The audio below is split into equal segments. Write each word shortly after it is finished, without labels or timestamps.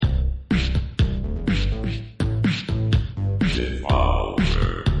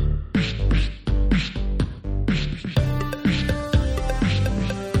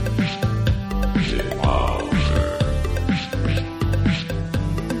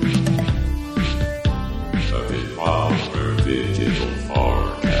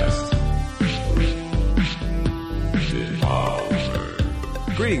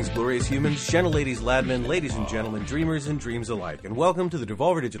Greetings, glorious humans, gentle ladies, ladmen, ladies and gentlemen, dreamers and dreams alike, and welcome to the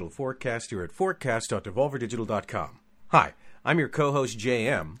Devolver Digital Forecast here at forecast.devolverdigital.com. Hi, I'm your co-host,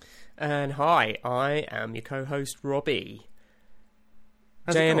 JM. And hi, I am your co-host, Robbie.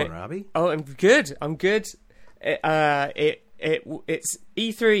 How's it going, Robbie? Oh, I'm good. It's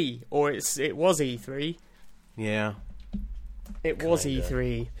E3, or it was E3. Yeah. It was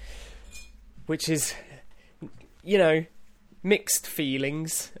E3, which is, you know, mixed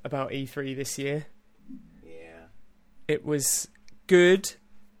feelings about E3 this year. Yeah. It was good,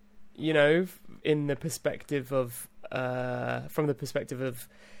 you know, in the perspective of, from the perspective of,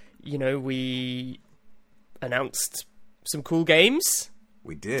 you know, we announced some cool games.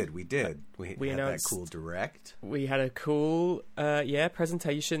 We did. We had that cool direct. We had a cool,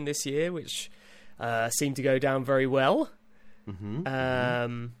 presentation this year, which seemed to go down very well.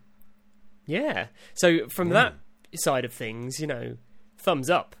 Yeah. So from that side of things, you know, thumbs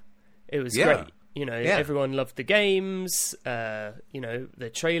up. It was great. You know, everyone loved the games. You know, the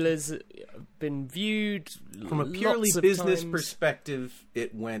trailers have been viewed from a purely business perspective.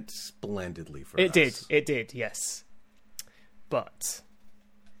 It went splendidly for us. It did. Yes, but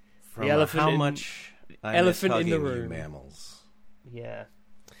from the elephant how much elephant in the room, mammals. Yeah.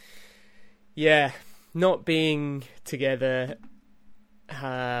 Not being together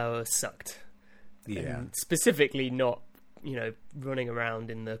sucked. Yeah. And specifically not, you know, running around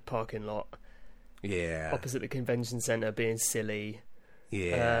in the parking lot. Yeah. Opposite the convention center being silly.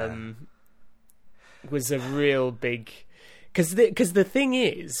 Yeah. Was a real big... Because the thing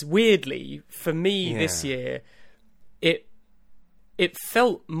is, weirdly, for me this year, it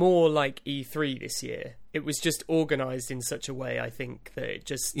felt more like E3 this year. It was just organised in such a way, I think, that it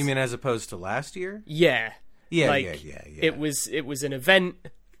just... You mean as opposed to last year? Yeah. Yeah. It was an event,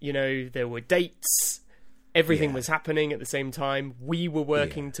 you know, there were dates, everything was happening at the same time. We were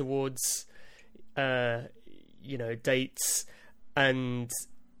working towards, you know, dates, and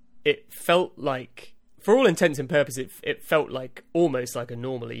it felt like, for all intents and purposes, it felt like almost like a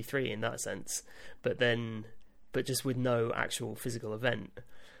normal E3 in that sense, but just with no actual physical event.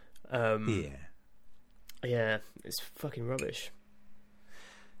 Yeah, it's fucking rubbish.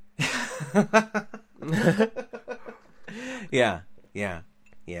 Yeah.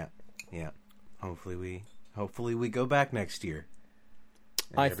 Hopefully we go back next year.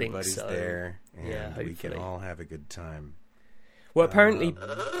 And I think so. Everybody's there, and hopefully. we can all have a good time. Well, apparently...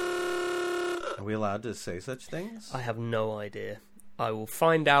 Are we allowed to say such things? I have no idea. I will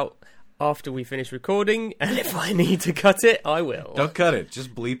find out after we finish recording, and if I need to cut it, I will. Don't cut it,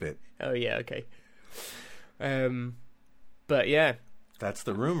 just bleep it. Oh, yeah, okay. But yeah. That's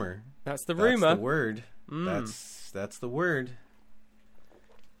the rumor. That's the rumor. That's the word. That's the word.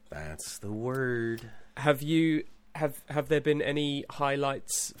 That's the word. Have there been any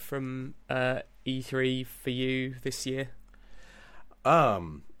highlights from E3 for you this year? I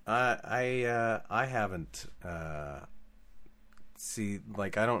haven't. See,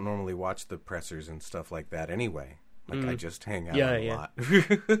 like, I don't normally watch the pressers and stuff like that anyway. Like, I just hang out a lot.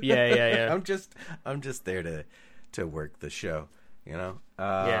 Yeah. I'm just there to work the show, you know?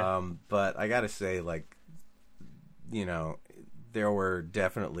 But I gotta say, like, you know, there were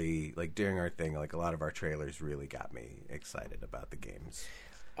definitely, like, during our thing, like, a lot of our trailers really got me excited about the games.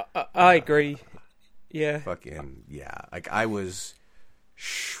 I agree. Yeah. Fucking, yeah. Like, I was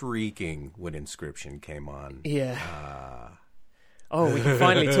shrieking when Inscription came on. Yeah. Oh, we can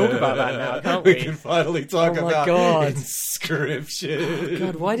finally talk about that now, can't we? We can finally talk about Inscription. Oh,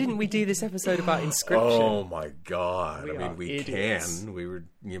 God, why didn't we do this episode about Inscription? Oh, my God. We idiots.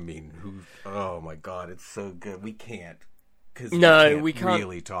 can. Oh, my God, it's so good. We can't. We can't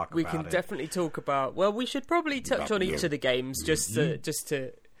really talk about it. We can definitely talk about... Well, we should probably touch on each of the games just to,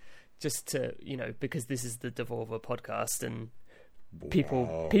 you know, because this is the Devolver podcast, and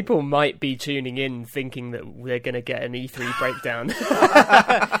people might be tuning in thinking that they're going to get an E3 breakdown.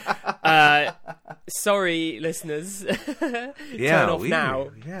 Sorry, listeners. Turn off now,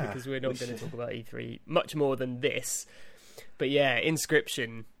 because we're not going to talk about E3 much more than this. But yeah,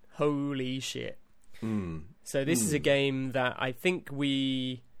 Inscription, holy shit. So this is a game that I think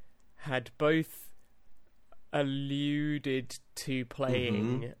we had both alluded to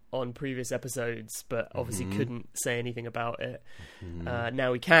playing on previous episodes, but obviously couldn't say anything about it.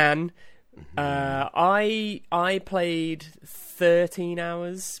 Now we can. I played 13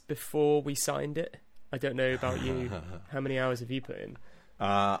 hours before we signed it. I don't know about you. How many hours have you put in?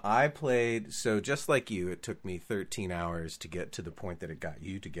 I played, so just like you, it took me 13 hours to get to the point that it got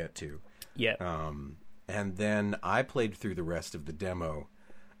you to get to. Yeah. And then I played through the rest of the demo.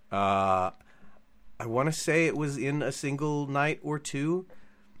 I want to say it was in a single night or two.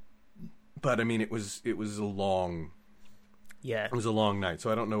 But I mean, it was a long. Yeah. It was a long night,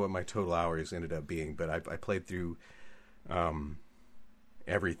 so I don't know what my total hours ended up being, but I played through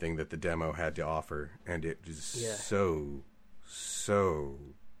everything that the demo had to offer, and it was so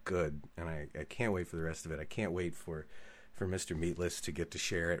good, and I can't wait for the rest of it. I can't wait for Mr. Meatless to get to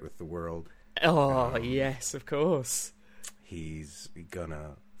share it with the world. Oh, yes, of course. He's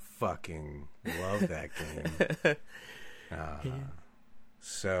gonna fucking love that game.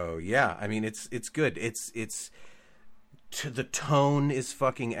 So yeah, I mean, it's good. It's the tone is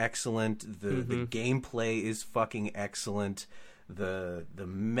fucking excellent. The gameplay is fucking excellent. The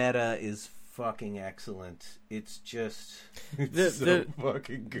meta is fucking excellent. It's just so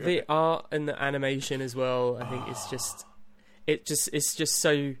fucking good. The art and the animation as well. I think it's just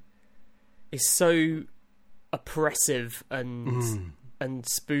so oppressive and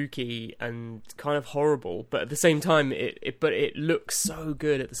spooky and kind of horrible, but at the same time, it looks so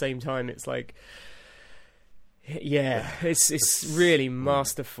good. At the same time, it's like. Yeah, it's really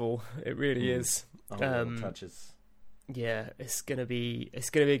masterful. It really is. Touches. Yeah, it's gonna be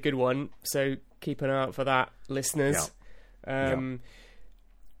a good one. So keep an eye out for that, listeners. Yeah.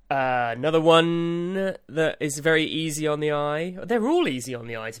 Another one that is very easy on the eye. They're all easy on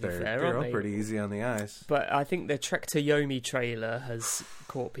the eye, to be fair, They're aren't all they? pretty easy on the eyes. But I think the Trek to Yomi trailer has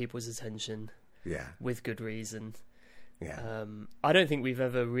caught people's attention. Yeah, with good reason. Yeah. I don't think we've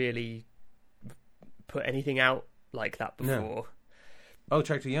ever really put anything out like that before. No. Oh,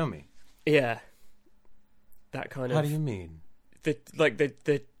 Trek to Yomi. Yeah. That kind of. How do you mean? The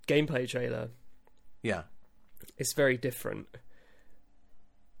gameplay trailer. Yeah. It's very different.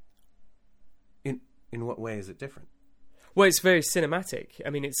 In what way is it different? Well, it's very cinematic. I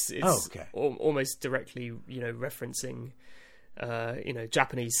mean, it's okay. Almost directly, referencing,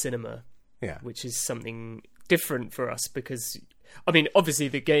 Japanese cinema. Yeah. Which is something different for us because, I mean, obviously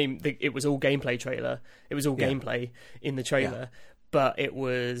it was all gameplay trailer. It was all gameplay in the trailer, but it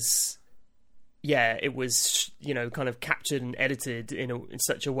was, kind of captured and edited in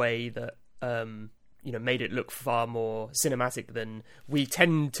such a way that, made it look far more cinematic than we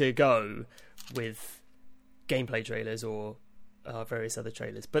tend to go with gameplay trailers or various other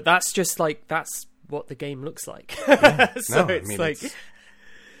trailers. But that's just that's what the game looks like. Yeah. So no, it's I mean, like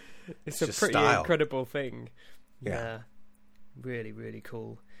it's a pretty style. incredible thing. Yeah. Really, really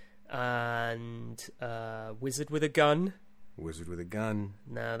cool. And Wizard with a Gun. Wizard with a Gun.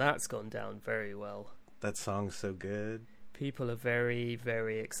 Now that's gone down very well. That song's so good. People are very,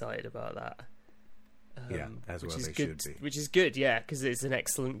 very excited about that. As well they good, should be. Which is good, yeah, because it's an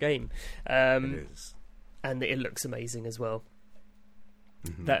excellent game. It is. And it looks amazing as well.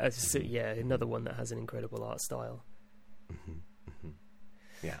 Another one that has an incredible art style.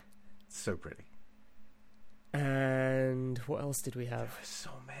 Yeah, it's so pretty. And what else did we have? There were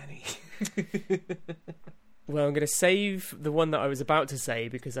so many. Well, I'm going to save the one that I was about to say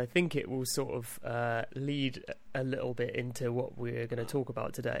because I think it will sort of lead a little bit into what we're going to talk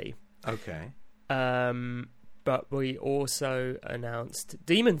about today. Okay. But we also announced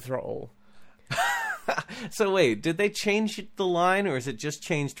Demon Throttle. So wait, did they change the line or is it just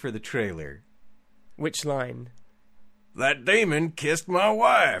changed for the trailer? Which line? That demon kissed my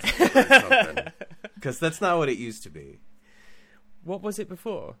wife. Because that's not what it used to be. What was it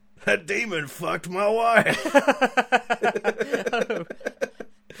before? That demon fucked my wife.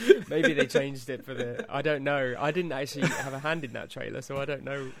 Maybe they changed it for the. I don't know. I didn't actually have a hand in that trailer, so I don't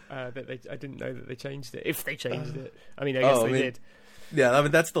know I didn't know that they changed it. If they changed it, I mean, I guess they did. Yeah, I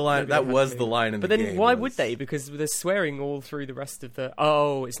mean that's the line. Maybe that was the line in the game. But then, why would they? Because they're swearing all through the rest of the.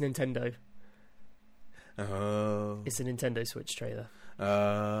 Oh, it's Nintendo. Oh. It's a Nintendo Switch trailer.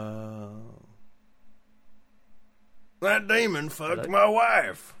 Oh. That demon fucked my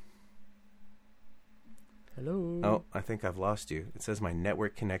wife. Hello. Oh, I think I've lost you. It says my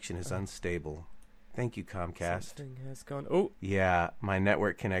network connection is unstable. Thank you, Comcast. Something has gone. Oh. Yeah, my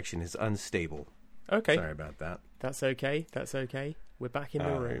network connection is unstable. Okay. Sorry about that. That's okay. That's okay. We're back in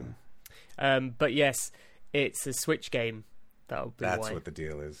the room. But yes, it's a Switch game. That'll be That's why. what the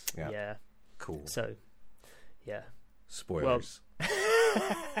deal is. Yeah. Yeah. Cool. So, yeah. Spoilers.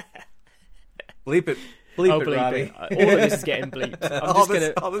 Bleep it. Bleep it, bleep Robbie. it. All of this is getting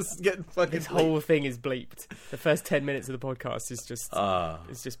bleeped. All this is getting fucking This bleeped. whole thing is bleeped. The first 10 minutes of the podcast is just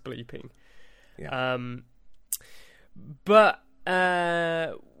bleeping. Yeah. But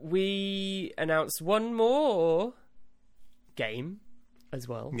we announced one more game as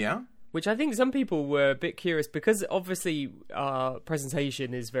well. Yeah. Which I think some people were a bit curious because obviously our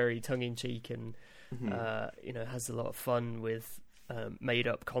presentation is very tongue-in-cheek and has a lot of fun with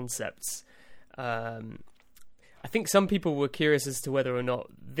made-up concepts. I think some people were curious as to whether or not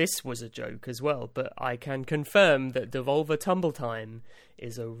this was a joke as well, but I can confirm that Devolver Tumble Time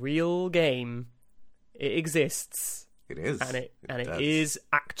is a real game. It exists. It is. And it is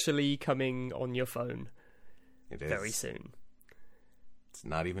actually coming on your phone. It is. Very soon. It's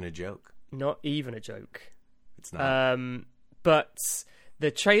not even a joke. Not even a joke. It's not. But the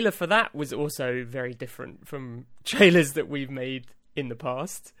trailer for that was also very different from trailers that we've made in the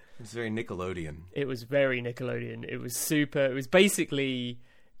past. It's very Nickelodeon. It was very Nickelodeon. It was super. It was basically,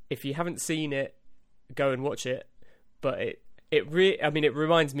 if you haven't seen it, go and watch it. But it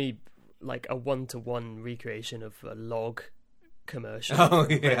reminds me like a 1-to-1 recreation of a log commercial. Oh,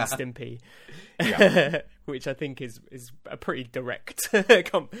 yeah. Ren Stimpy, which I think is a pretty direct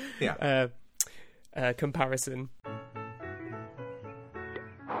comparison.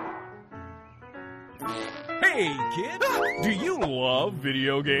 Hey, kid! Do you love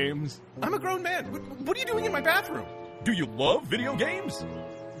video games? I'm a grown man. What are you doing in my bathroom? Do you love video games?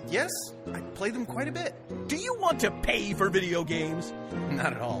 Yes, I play them quite a bit. Do you want to pay for video games?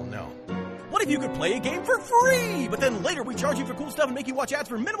 Not at all, no. What if you could play a game for free, but then later we charge you for cool stuff and make you watch ads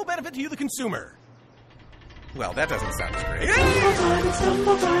for minimal benefit to you, the consumer? Well, that doesn't sound as great.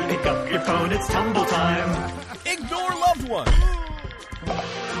 Tumble time. Pick up your phone, it's tumble time. Ignore loved ones.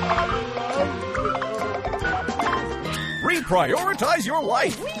 Reprioritize your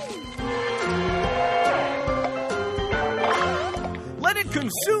life. Let it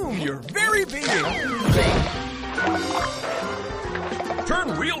consume your very being.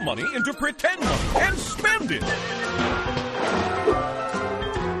 Turn real money into pretend money and spend it.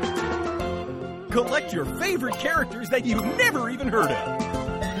 Collect your favorite characters that you've never even heard of.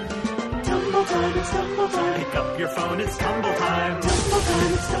 Tumble time, it's tumble time. Pick up your phone, it's tumble time. Tumble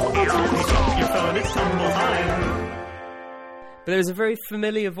time, it's tumble time. Pick up your phone, it's tumble time. But there was a very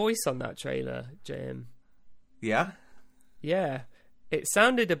familiar voice on that trailer, JM. Yeah? Yeah. It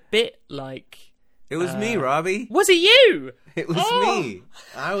sounded a bit like... It was me, Robbie. Was it you? It was me.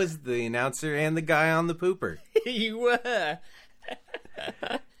 I was the announcer and the guy on the pooper. You were.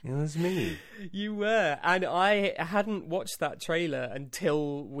 It was me. You were. And I hadn't watched that trailer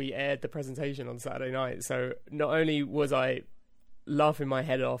until we aired the presentation on Saturday night. So not only was I laughing my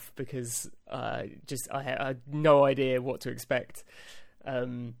head off because I had no idea what to expect,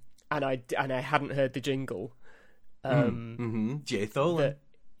 and I hadn't heard the jingle. Jay Tholen.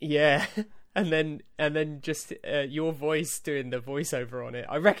 Yeah. And then just your voice doing the voiceover on it.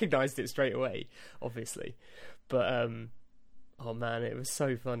 I recognised it straight away, obviously. But oh man, it was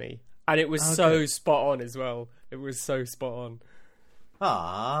so funny. And it was so spot on as well. It was so spot on.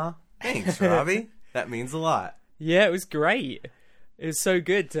 Aw, thanks, Robbie. That means a lot. Yeah, it was great. It was so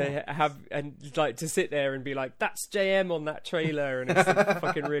good to have and like to sit there and be like, "That's JM on that trailer," and it's a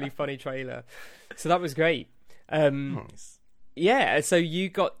fucking really funny trailer. So that was great. Nice. Yeah, so you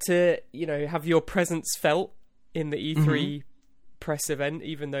got to have your presence felt in the E3 press event,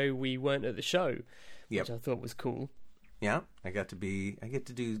 even though we weren't at the show, which I thought was cool. Yeah, I've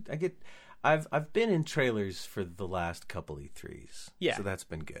been in trailers for the last couple E3s. Yeah. So that's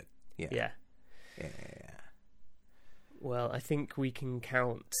been good. Yeah. Well, I think we can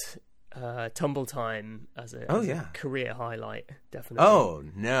count Tumble Time as a career highlight, definitely. Oh,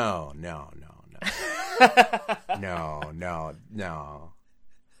 no. No.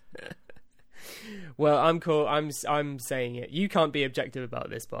 Well, I'm cool. I'm saying it. You can't be objective about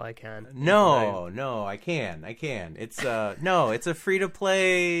this, but I can. No, I can. It's it's a free to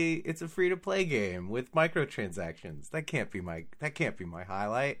play. It's a free to play game with microtransactions. That can't be my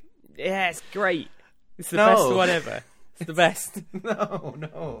highlight. Yeah, it's great. It's the best one ever. It's the best.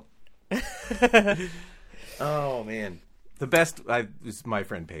 No. Oh man, the best was my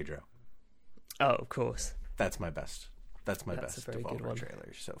friend Pedro. Oh, of course. That's my best. That's my best Devolver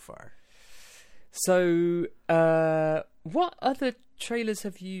trailer so far. So, what other trailers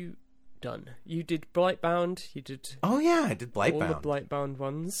have you done? You did Blightbound. You did. Oh yeah, I did Blightbound. All the Blightbound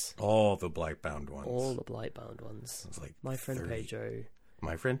ones. All the Blightbound ones. It was like my friend 30. Pedro.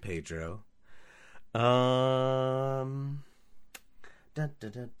 My friend Pedro. I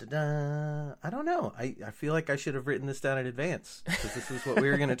don't know. I feel like I should have written this down in advance because this is what we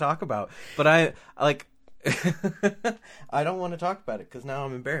were going to talk about. But I I don't want to talk about it because now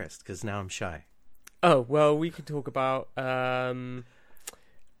I'm embarrassed because now I'm shy. Oh well, we could talk about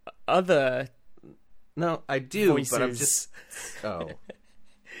other. No, I do, voices. but I'm just. Oh.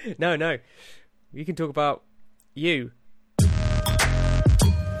 No. We can talk about you.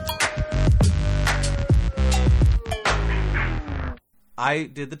 I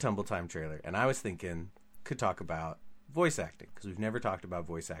did the Tumble Time trailer, and I was thinking could talk about voice acting, because we've never talked about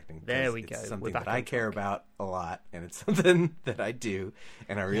voice acting. There we it's go. something We're back that I on care track. about a lot, and it's something that I do,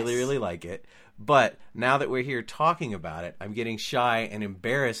 and I really, really like it. But now that we're here talking about it, I'm getting shy and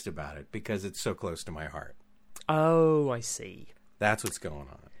embarrassed about it because it's so close to my heart. Oh, I see. That's what's going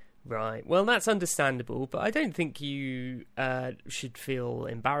on. Right. Well, that's understandable, but I don't think you should feel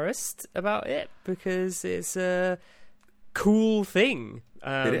embarrassed about it because it's a cool thing.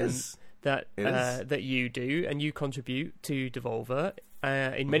 It is. That that you do, and you contribute to Devolver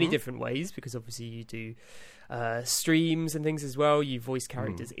in many different ways, because obviously you do streams and things as well. You voice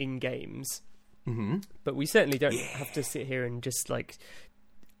characters in games, but we certainly don't have to sit here and just like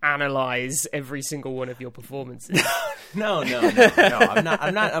analyze every single one of your performances. No.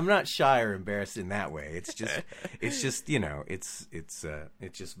 I'm not shy or embarrassed in that way. It's just it's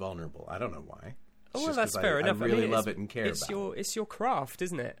just vulnerable. I don't know why. Oh, well, that's fair enough. I really love it and care about it. It's your craft,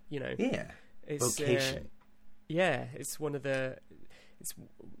 isn't it? Yeah. It's, vocation. It's one of the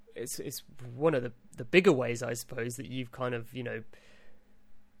it's one of the bigger ways, I suppose, that you've kind of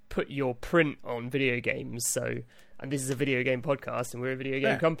put your print on video games. So, and this is a video game podcast, and we're a video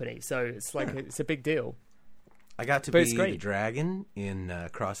game company, so it's like it's a big deal. I got to be the dragon in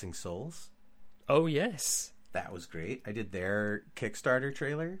Crossing Souls. Oh yes, that was great. I did their Kickstarter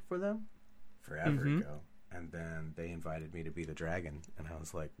trailer for them forever ago, and then they invited me to be the dragon, and I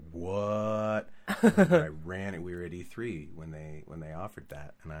was like, "What?" I ran it. We were at E3 when they offered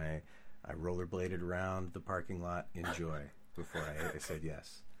that, and I rollerbladed around the parking lot in joy before I said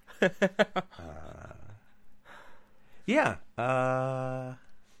yes. You've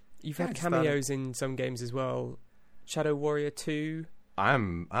had cameos in some games as well. Shadow Warrior 2.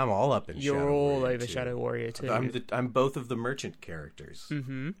 I'm all up in. You're Shadow all Warrior over 2. Shadow Warrior 2. I'm both of the merchant characters.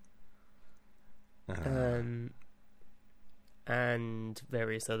 And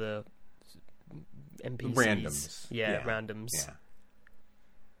various other NPCs. Randoms. Yeah, randoms.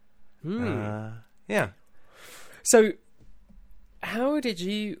 Yeah. So, how did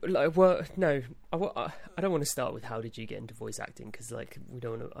you? Well, no, I don't want to start with how did you get into voice acting, because I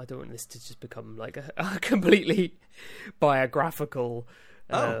don't want this to just become like a completely biographical.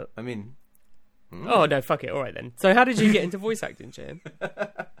 I mean. Oh no! Fuck it. All right then. So, how did you get into voice acting, Shane?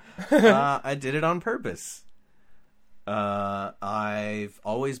 I did it on purpose. I've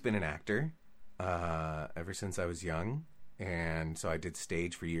always been an actor ever since I was young, and so I did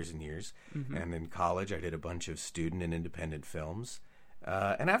stage for years and years. And in college, I did a bunch of student and independent films.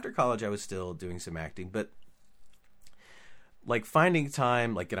 And after college, I was still doing some acting, but like finding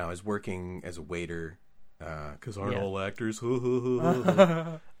time, like I was working as a waiter because aren't all actors?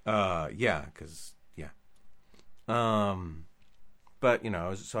 But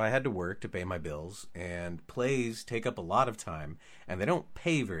so I had to work to pay my bills, and plays take up a lot of time, and they don't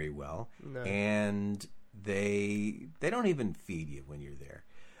pay very well, and they don't even feed you when you're there.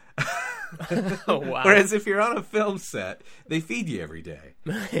 Oh, wow. Whereas if you're on a film set, they feed you every day,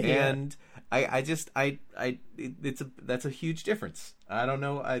 and that's a huge difference. I don't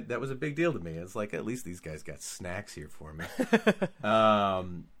know. That was a big deal to me. It's like, at least these guys got snacks here for me.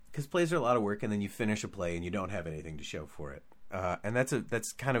 Because plays are a lot of work, and then you finish a play and you don't have anything to show for it. And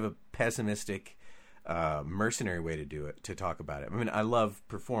that's kind of a pessimistic, mercenary way to talk about it. I mean, I love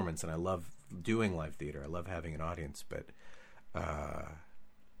performance and I love doing live theater. I love having an audience, but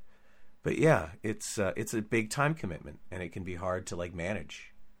yeah, it's a big time commitment, and it can be hard to like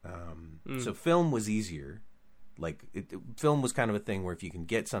manage. So film was easier. Like film was kind of a thing where if you can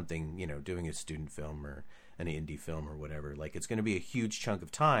get something, doing a student film or an indie film or whatever, like it's going to be a huge chunk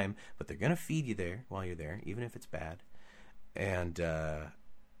of time, but they're going to feed you there while you're there, even if it's bad. And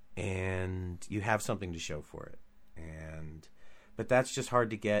you have something to show for it, but that's just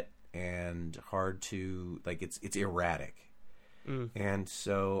hard to get and hard to like. It's erratic, and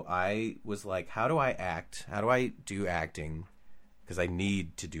so I was like, how do I act? How do I do acting? Because I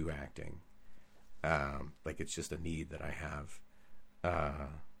need to do acting. Like it's just a need that I have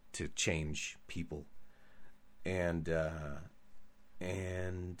to change people, and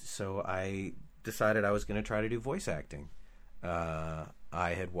so I decided I was going to try to do voice acting.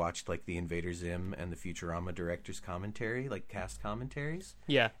 I had watched like the Invader Zim and the Futurama director's commentary, like cast commentaries.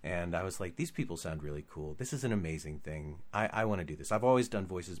 Yeah. And I was like, these people sound really cool. This is an amazing thing. I want to do this. I've always done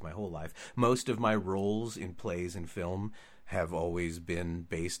voices my whole life. Most of my roles in plays and film have always been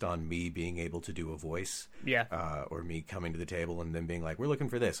based on me being able to do a voice. Yeah. Or me coming to the table and then being like, we're looking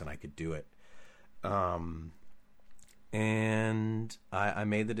for this, and I could do it. And I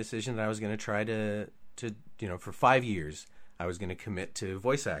made the decision that I was going to try to for 5 years, I was going to commit to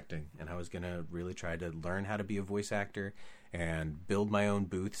voice acting, and I was going to really try to learn how to be a voice actor and build my own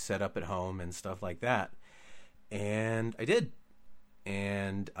booth set up at home and stuff like that. And I did.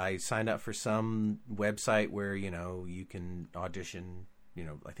 And I signed up for some website where, you can audition,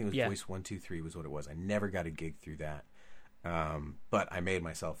 I think it was Voice 123 was what it was. I never got a gig through that. But I made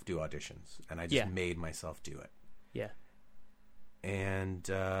myself do auditions, and I just made myself do it. Yeah. And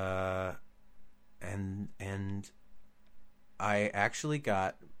I actually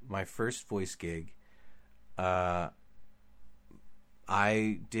got my first voice gig. I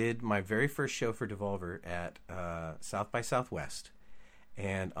did my very first show for Devolver at South by Southwest,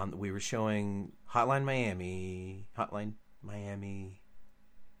 and we were showing Hotline Miami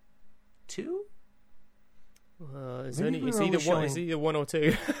 2. It's either one or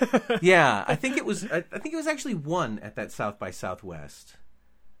two. Yeah, I think it was actually 1 at that South by Southwest.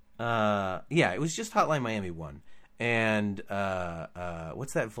 It was just Hotline Miami 1. And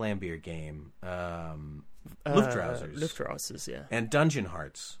what's that Vlambeer game? Luftrausers, yeah. And Dungeon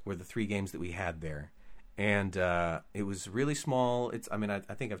Hearts were the 3 games that we had there. And it was really small. I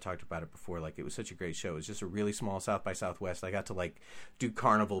think I've talked about it before. Like, it was such a great show. It was just a really small South by Southwest. I got to, do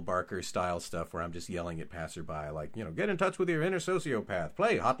Carnival Barker style stuff where I'm just yelling at passerby, get in touch with your inner sociopath.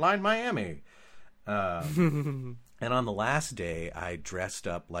 Play Hotline Miami. And on the last day, I dressed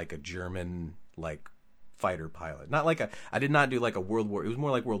up like a German, fighter pilot. I did not do a World War. It was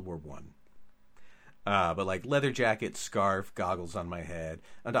more like World War One. But leather jacket, scarf, goggles on my head.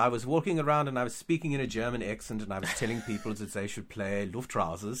 And I was walking around and I was speaking in a German accent and I was telling people that they should play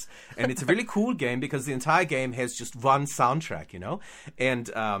Luftrausers. And it's a really cool game because the entire game has just one soundtrack,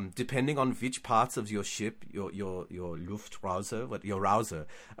 And depending on which parts of your ship, your Luftrauser, your Rouser,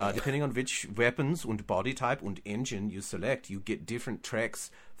 depending on which weapons and body type and engine you select, you get different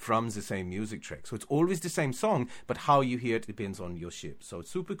tracks from the same music track. So it's always the same song, but how you hear it depends on your ship. So it's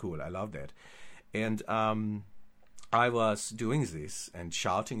super cool. I love that. And I was doing this and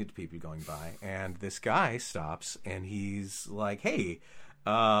shouting at people going by, and this guy stops, and he's like, hey,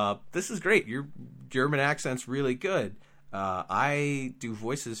 this is great. Your German accent's really good. I do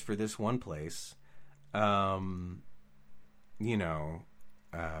voices for this one place, King's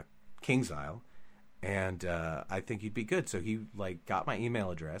Isle, and I think you'd be good. So he, got my email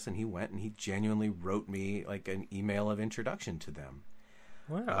address, and he went and he genuinely wrote me, an email of introduction to them.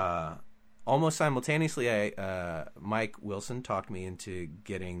 Wow. Almost simultaneously, Mike Wilson talked me into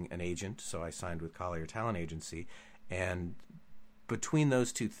getting an agent, so I signed with Collier Talent Agency. And between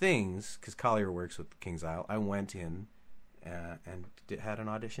those two things, because Collier works with King's Isle, I went in and had an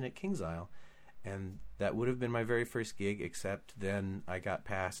audition at King's Isle. And that would have been my very first gig, except then I got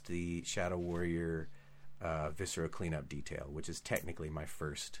past the Shadow Warrior Viscera cleanup detail, which is technically my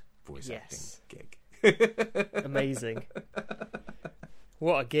first voice acting gig. Amazing.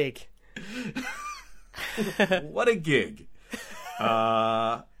 What a gig. What a gig.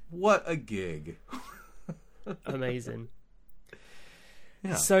 What a gig. Amazing.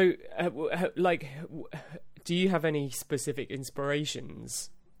 Yeah. So, do you have any specific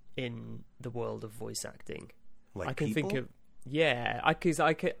inspirations in the world of voice acting? I can think of, because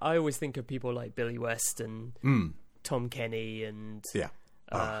I always think of people like Billy West and Tom Kenny and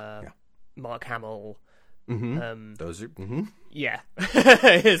Mark Hamill. Mm-hmm. Those are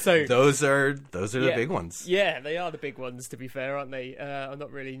so those are the big ones. Yeah, they are the big ones, to be fair, aren't they? I'm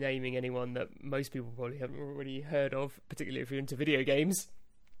not really naming anyone that most people probably haven't already heard of, particularly if you're into video games.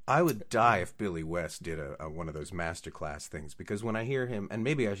 I would die if Billy West did a one of those masterclass things, because when I hear him, and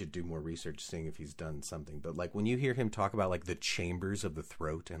maybe I should do more research seeing if he's done something, but when you hear him talk about the chambers of the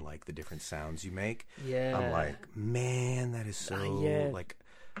throat and the different sounds you make, I'm like, man, that is so I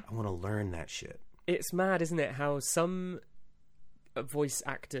want to learn that shit. It's mad, isn't it, how some voice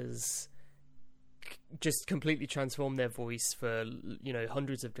actors just completely transform their voice for,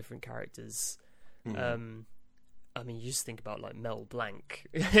 hundreds of different characters. Mm-hmm. You just think about, Mel Blanc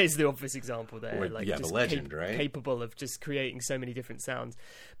is the obvious example there. The legend, right? Capable of just creating so many different sounds.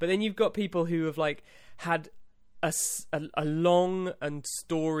 But then you've got people who have, had a long and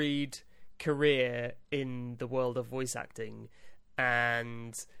storied career in the world of voice acting,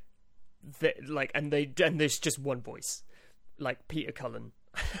 and there's just one voice, like Peter Cullen,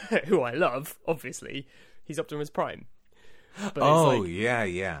 who I love. Obviously, he's Optimus Prime. But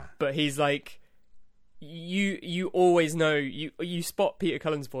yeah. But he's you always know you spot Peter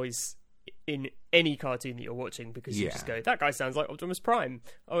Cullen's voice in any cartoon that you're watching, because you just go, that guy sounds like Optimus Prime.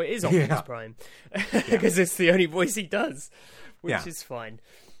 Oh, it is Optimus Prime, because it's the only voice he does, which is fine.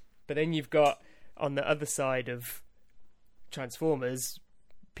 But then you've got on the other side of Transformers,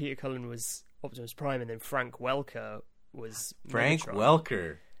 Peter Cullen was Optimus Prime, and then Frank Welker was Frank Megatron.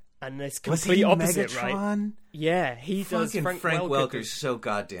 Welker. And it's Was complete he opposite, Megatron? right? Yeah, he does. Fucking Frank Welker's does so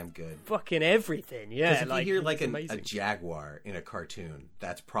goddamn good. fucking everything. Yeah, Because if you hear like he's a amazing. jaguar in a cartoon,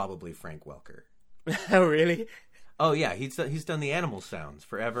 that's probably Frank Welker. Oh, really? Oh yeah, he's done the animal sounds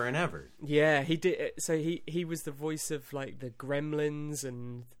forever and ever. Yeah, he did. So he was the voice of like the Gremlins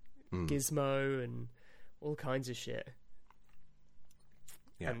and Gizmo and all kinds of shit.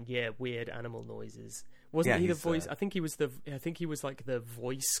 Yeah. And yeah, weird animal noises. Wasn't he the voice? I think he was like the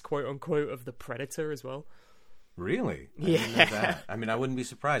voice, quote unquote, of the Predator as well. Really? I Yeah. didn't know that. I mean, I wouldn't be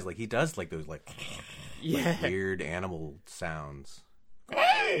surprised. Like he does like those like weird animal sounds.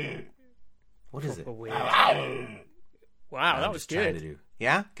 What is it? Proper weird. Wow, that was trying good. to do.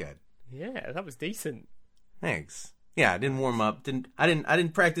 Yeah, good. Yeah, that was decent. Thanks. Yeah, I didn't warm up. I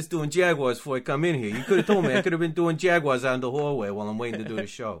didn't practice doing jaguars before I come in here. You could have told me. I could have been doing jaguars out in the hallway while I'm waiting to do the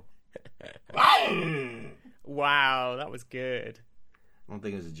show. Wow, that was good. I don't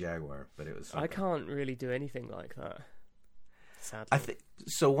think it was a jaguar, but it was something. I can't really do anything like that. Sadly. I think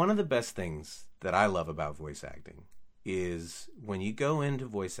so. One of the best things that I love about voice acting is when you go into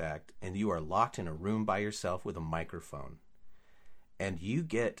voice act and you are locked in a room by yourself with a microphone, and you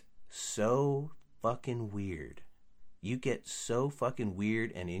get so fucking weird. You get so fucking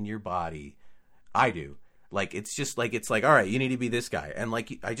weird and in your body. I do. Like it's just like it's like, all right, you need to be this guy, and like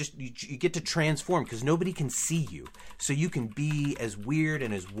you get to transform because nobody can see you, so you can be as weird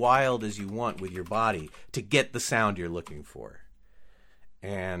and as wild as you want with your body to get the sound you're looking for.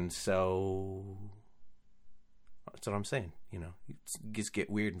 And so that's what I'm saying. You know, you just get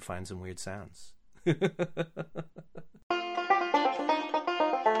weird and find some weird sounds.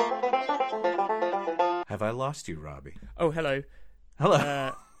 Have I lost you, Robbie? Oh, hello.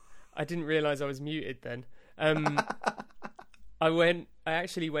 Hello. I didn't realise I was muted then. I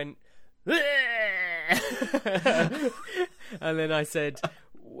actually went, and then I said,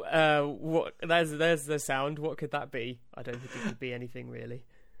 "What? There's the sound. What could that be? I don't think it could be anything really."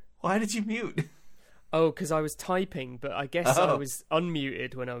 Why did you mute? Oh, because I was typing, but I guess I was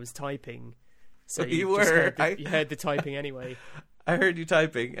unmuted when I was typing. So You just were. you heard the typing anyway. I heard you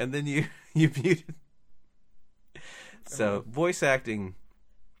typing, and then you muted. So voice acting,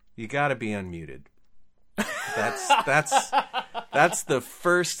 you got to be unmuted. That's the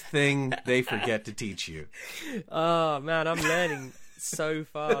first thing they forget to teach you. Oh man, I'm learning so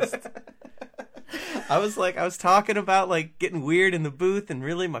fast. I was talking about like getting weird in the booth and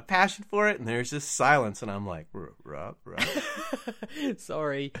really my passion for it, and there's just silence, and I'm like, Rob.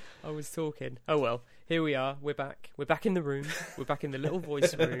 Sorry, I was talking. Oh well, here we are. We're back. We're back in the room. We're back in the little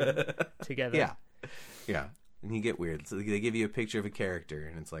voice room together. Yeah. And you get weird. So they give you a picture of a character,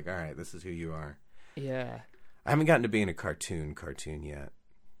 and it's like, all right, this is who you are. Yeah. I haven't gotten to being a cartoon yet.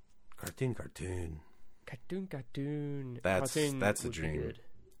 Cartoon. That's a dream. Good.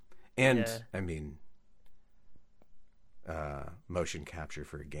 And Yeah. I mean, motion capture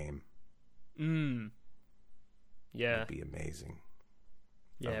for a game Yeah. would be amazing.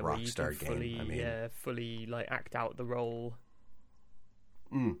 Yeah, a where you Rockstar can fully, game. fully like act out the role.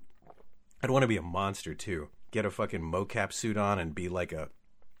 I'd want to be a monster too. Get a fucking mocap suit on and be like a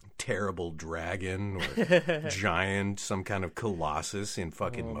terrible dragon or giant, some kind of colossus in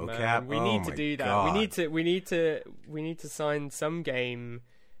fucking mocap. Man, we need to do that. God. We need to sign some game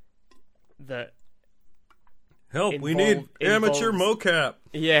that Help! involve- amateur involves- mocap.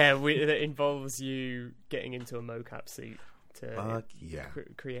 that involves you getting into a mocap suit to Fuck yeah!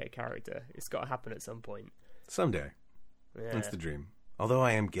 create a character. It's got to happen at some point. Someday. Yeah. That's the dream. Although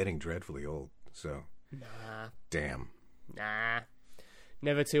I am getting dreadfully old, so damn. Nah.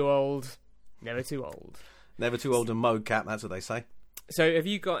 Never too old. Never too old. Never too old to mocap. That's what they say. So, have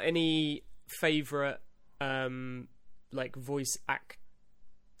you got any favourite, like voice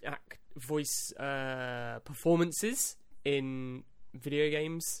performances in video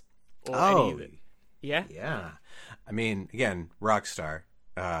games? Or any of it? Yeah. Yeah. I mean, again, Rockstar.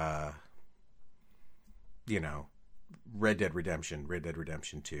 You know, Red Dead Redemption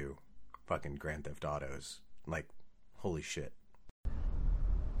 2, fucking Grand Theft Autos. Like, holy shit.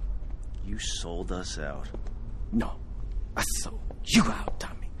 You sold us out. No, I sold you out,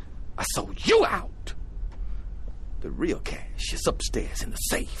 Tommy. I sold you out. The real cash is upstairs in the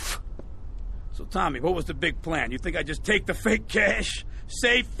safe. So, Tommy, what was the big plan? You think I just take the fake cash,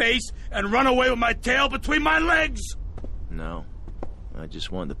 save face, and run away with my tail between my legs? No. I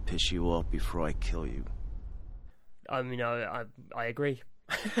just wanted to piss you off before I kill you. I mean, I agree.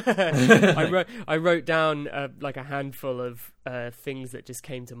 I wrote down like a handful of things that just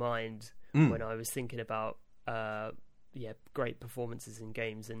came to mind when I was thinking about great performances in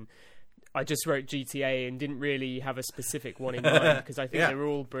games, and I just wrote GTA and didn't really have a specific one in mind because I think they're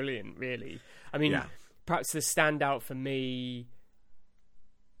all brilliant, really. I mean, perhaps the standout for me,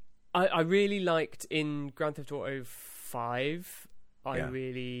 I really liked in Grand Theft Auto 5. I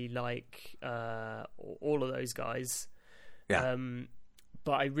really like all of those guys. Yeah.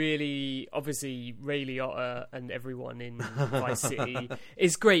 But I really, obviously, Ray Liotta and everyone in Vice City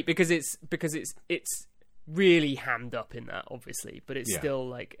is great because it's really hammed up in that, obviously, but it's still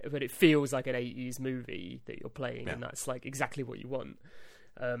like, but it feels like an 80s movie that you're playing, and that's like exactly what you want.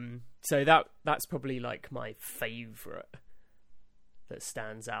 So that's probably like my favorite that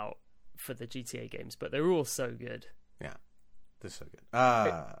stands out for the GTA games, but they're all so good. Yeah, they're so good.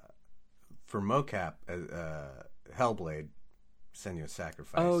 For mocap, Hellblade, Senua's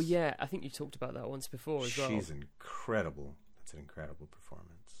Sacrifice. Oh yeah, I think you talked about that once before as well. She's incredible. That's an incredible performance.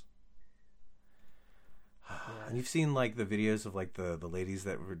 And you've seen like the videos of like the ladies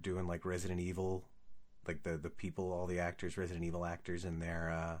that were doing like Resident Evil, like the people, all the actors, Resident Evil actors in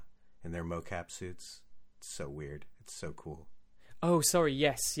their mocap suits. It's so weird. It's so cool. Oh, sorry.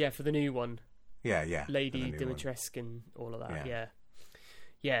 Yes, for the new one. Yeah. Lady Dimitrescu and all of that. Yeah.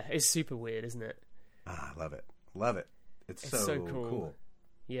 It's super weird, isn't it? I love it. It's so cool.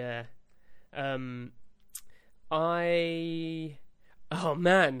 Yeah. Oh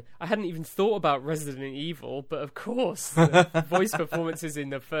man, I hadn't even thought about Resident Evil, but of course, the voice performances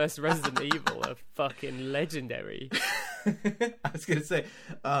in the first Resident Evil are fucking legendary. I was gonna say,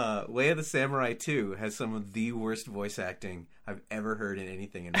 Way of the Samurai 2 has some of the worst voice acting I've ever heard in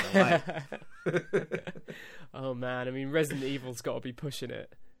anything in my life. Oh man, I mean, Resident Evil's got to be pushing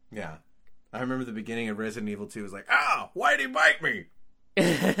it. Yeah. I remember the beginning of Resident Evil 2 was like, "Ow, why'd he bite me?"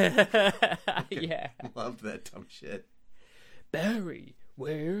 Yeah. Loved that dumb shit. Barry,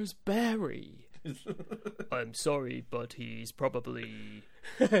 where's Barry? I'm sorry, but he's probably...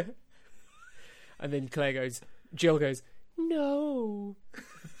 And then Jill goes, no.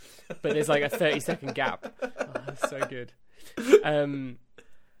 But there's like a 30-second gap. Oh, that's so good.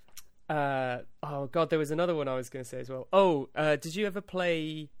 Oh god, there was another one I was going to say as well. Oh, did you ever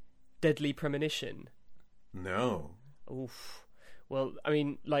play Deadly Premonition? No. Oof. Well, I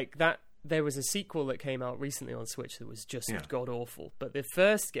mean, like that. There was a sequel that came out recently on Switch that was just god awful. But the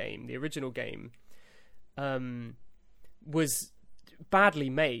first game, the original game, was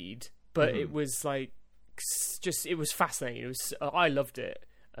badly made, but it was like it was fascinating. I loved it.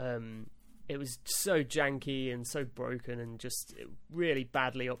 It was so janky and so broken and just really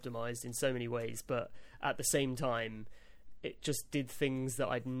badly optimized in so many ways. But at the same time, it just did things that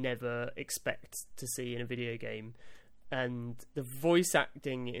I'd never expect to see in a video game. And the voice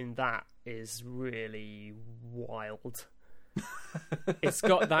acting in that is really wild. It's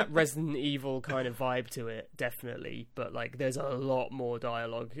got that Resident Evil kind of vibe to it, definitely. But like, there's a lot more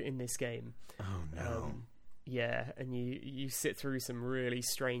dialogue in this game. Oh no! Yeah, and you sit through some really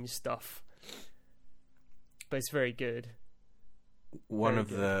strange stuff, but it's very good. One of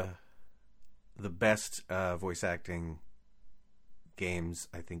the best voice acting games,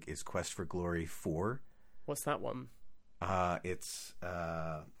 I think, is Quest for Glory 4. What's that one? It's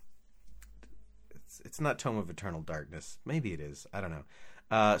not Tome of Eternal Darkness. Maybe it is. I don't know.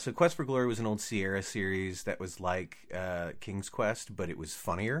 So Quest for Glory was an old Sierra series that was like King's Quest, but it was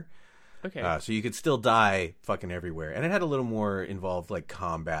funnier. Okay. So you could still die fucking everywhere, and it had a little more involved like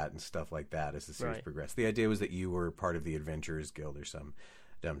combat and stuff like that as the series progressed. The idea was that you were part of the Adventurers Guild or some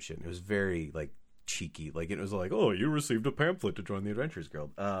dumb shit. And it was very like cheeky. Like it was like, oh, you received a pamphlet to join the Adventurers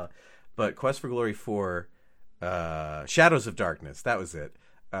Guild. But Quest for Glory 4. Shadows of Darkness, that was it.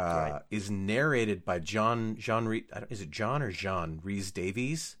 Is narrated by John is it John or Jean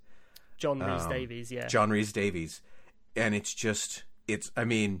Rhys-Davies? John Rhys-Davies, yeah. John Rhys-Davies. And it's John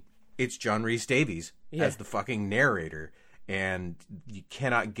Rhys-Davies as the fucking narrator, and you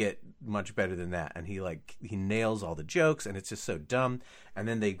cannot get much better than that. And he nails all the jokes, and it's just so dumb. And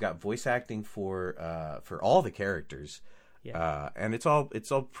then they've got voice acting for all the characters. Yeah. And it's all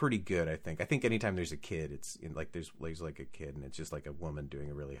pretty good, I think. I think anytime there's a kid, it's like there's like a kid and it's just like a woman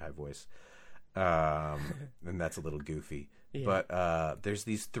doing a really high voice. And that's a little goofy. Yeah. But there's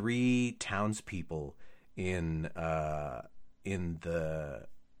these 3 townspeople in the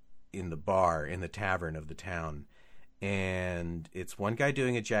bar, in the tavern of the town. And it's one guy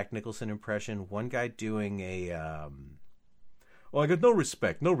doing a Jack Nicholson impression, one guy doing a well, I got no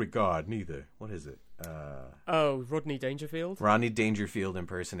respect, no regard, neither. What is it? Rodney Dangerfield? Rodney Dangerfield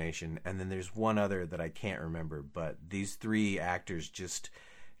impersonation. And then there's one other that I can't remember, but these 3 actors just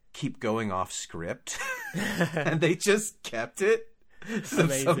keep going off script. And they just kept it. So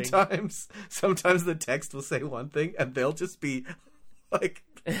sometimes the text will say one thing and they'll just be like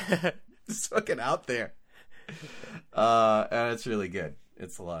It's fucking out there. And it's really good.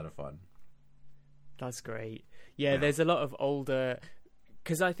 It's a lot of fun. That's great. Yeah, there's a lot of older...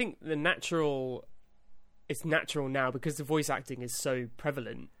 Because I think it's natural now because the voice acting is so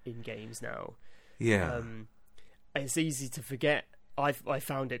prevalent in games now. Yeah. It's easy to forget. I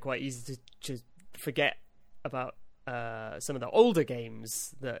found it quite easy to forget about some of the older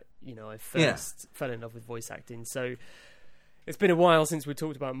games that, I first fell in love with voice acting. So it's been a while since we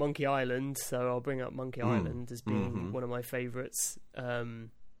talked about Monkey Island, so I'll bring up Monkey Island as being one of my favourites.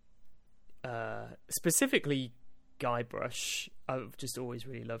 Specifically Guybrush. I've just always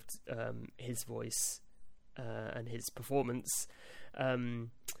really loved his voice and his performance,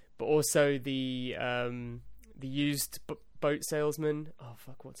 but also the used boat salesman. Oh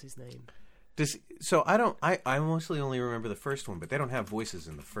fuck, what's his name? I mostly only remember the first one, but they don't have voices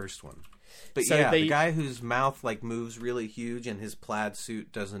in the first one. But So the guy whose mouth like moves really huge and his plaid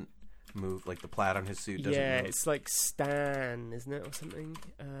suit doesn't move, like the plaid on his suit doesn't move. It's like Stan, isn't it, or something?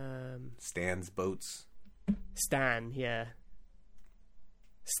 Stan's boats. Stan, yeah.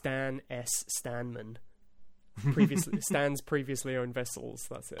 Stan S. Stanman. Stan's previously owned vessels,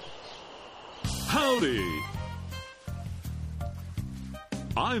 that's it. Howdy!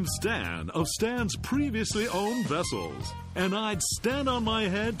 I'm Stan of Stan's previously owned vessels, and I'd stand on my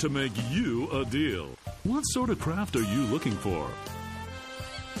head to make you a deal. What sort of craft are you looking for?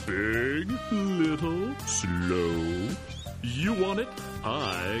 Big, little, slow. You want it?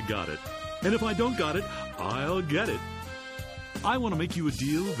 I got it. And if I don't got it, I'll get it. I want to make you a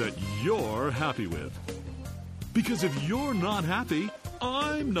deal that you're happy with. Because if you're not happy,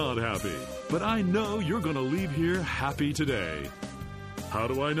 I'm not happy. But I know you're going to leave here happy today. How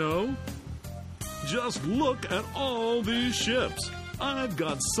do I know? Just look at all these ships. I've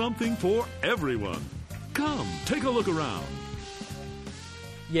got something for everyone. Come, take a look around.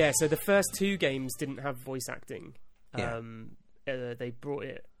 Yeah, so the first two games didn't have voice acting. Yeah. They brought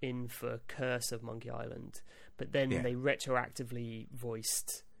it in for Curse of Monkey Island, but then they retroactively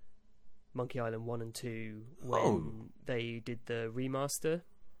voiced Monkey Island 1 and 2 when they did the remaster.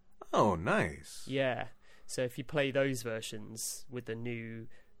 Oh, nice. Yeah. So if you play those versions with the new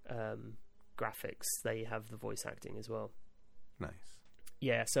graphics, they have the voice acting as well. Nice.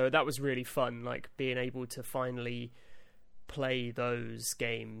 Yeah, so that was really fun, like being able to finally play those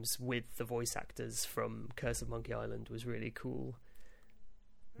games with the voice actors from Curse of Monkey Island was really cool.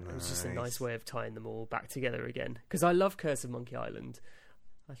 Nice. It was just a nice way of tying them all back together again. Because I love Curse of Monkey Island.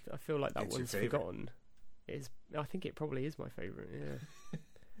 I feel like that one's forgotten. I think it probably is my favourite, yeah.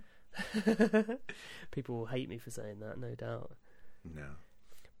 People will hate me for saying that, no doubt. No.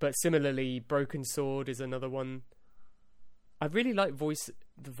 But similarly, Broken Sword is another one. I really like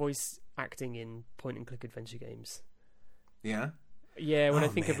the voice acting in point-and-click adventure games. Yeah? Yeah, when I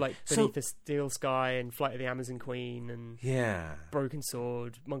think of like Beneath the Steel Sky and Flight of the Amazon Queen and Broken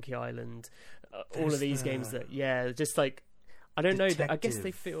Sword, Monkey Island, all of these games that, just like, I don't know, I guess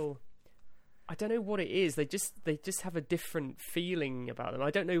they feel... I don't know what it is. They just have a different feeling about them.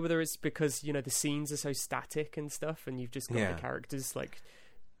 I don't know whether it's because, the scenes are so static and stuff and you've just got the characters like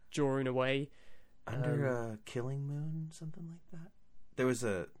drawing away. Under Killing Moon, something like that. There was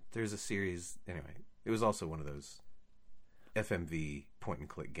a series, anyway, it was also one of those FMV point and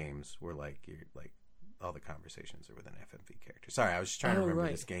click games where like you're like all the conversations are with an FMV character. Sorry, I was just trying to remember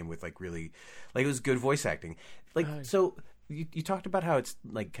this game with like really like it was good voice acting. Like so you talked about how it's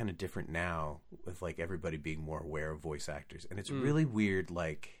like kind of different now with like everybody being more aware of voice actors, and it's really weird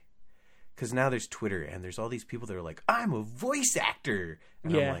like cuz now there's Twitter and there's all these people that are like I'm a voice actor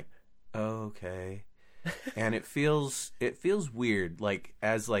and I'm like okay. And it feels weird like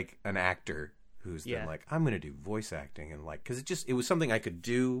as like an actor who's then like I'm going to do voice acting and like cuz it was something I could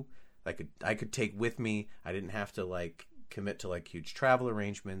do. I could take with me. I didn't have to like commit to like huge travel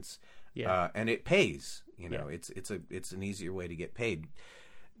arrangements. And it pays. It's an easier way to get paid.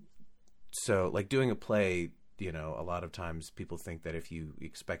 So like doing a play, a lot of times people think that if you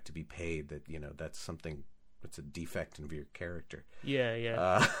expect to be paid, that that's something. It's a defect in your character.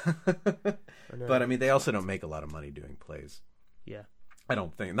 But I mean, they also don't make a lot of money doing plays. Yeah. I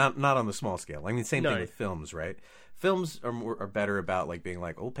don't think not on the small scale. I mean, same thing with films, right? Films are better about like being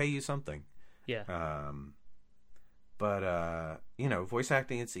like, "We'll pay you something." Yeah. But voice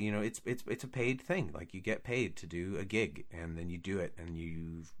acting, it's a paid thing. Like you get paid to do a gig, and then you do it, and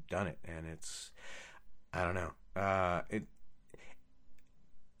you've done it, and it's I don't know.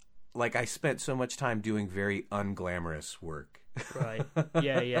 Like I spent so much time doing very unglamorous work. Right.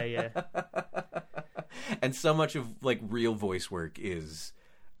 Yeah. And so much of like real voice work is,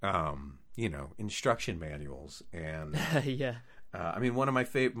 instruction manuals and I mean, one of my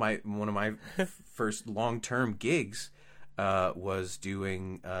first long-term gigs was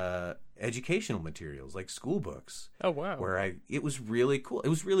doing educational materials, like school books. Oh wow! Where it was really cool. It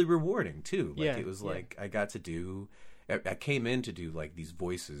was really rewarding too. Like, Yeah, it was like I got to do. I came in to do like these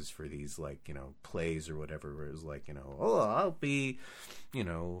voices for these, like, you know, plays or whatever. Where it was like, you know, oh, I'll be, you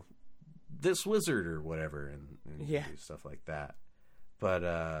know, this wizard or whatever, and do stuff like that.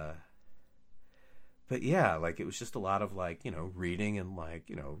 But yeah, like, it was just a lot of, like, you know, reading and, like,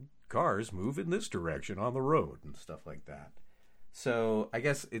 you know, cars move in this direction on the road and stuff like that. So I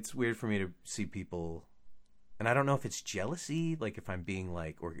guess it's weird for me to see people, and I don't know if it's jealousy, like if I'm being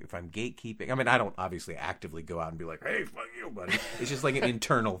like, or if I'm gatekeeping. I mean, I don't obviously actively go out and be like, hey, fuck you, buddy. It's just like an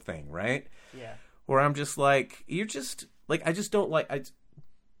internal thing, right? Yeah. Where I'm just like, you're just, like, I just don't like,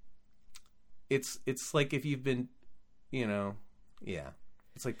 it's like if you've been, you know, yeah.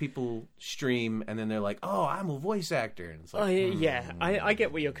 It's like people stream and then they're like, oh, I'm a voice actor. And it's like, I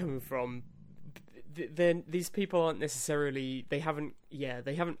get where you're coming from. Then these people aren't necessarily, they haven't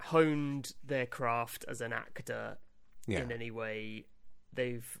honed their craft as an actor in any way.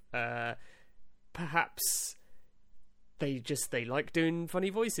 They've perhaps they like doing funny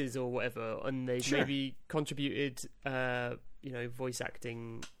voices or whatever, and they've maybe contributed you know, voice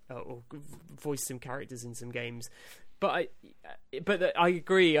acting or voiced some characters in some games. But I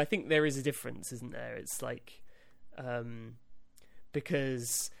agree. I think there is a difference, isn't there? It's like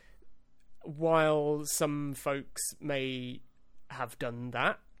because while some folks may have done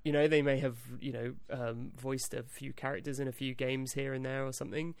that, you know, they may have, you know, voiced a few characters in a few games here and there or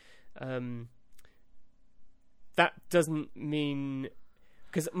something. That doesn't mean,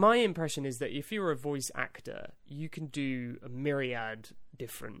 because my impression is that if you're a voice actor, you can do a myriad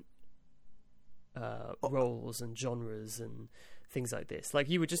different roles and genres and things like this. Like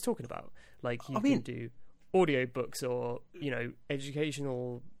you were just talking about, like you can do audiobooks or, you know,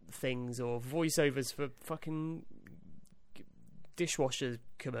 educational things or voiceovers for fucking dishwasher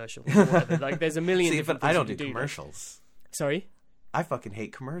commercials or whatever. Like there's a million different things. I don't do commercials. Sorry? I fucking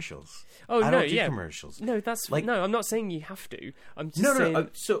hate commercials. Oh, I no, don't do commercials. No, that's like, no, I'm not saying you have to. I'm just saying... No.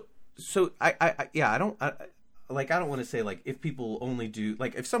 So I don't want to say, like, if people only do,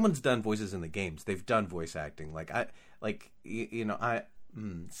 like, if someone's done voices in the games, they've done voice acting. Like, I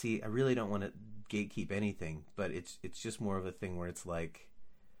really don't want to gatekeep anything, but it's just more of a thing where it's like,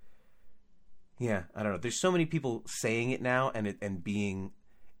 yeah, I don't know. There's so many people saying it now, and being,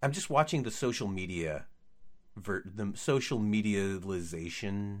 I'm just watching the social media, the social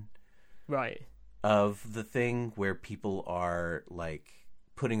medialization, right, of the thing where people are like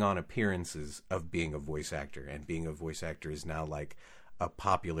putting on appearances of being a voice actor, and being a voice actor is now like a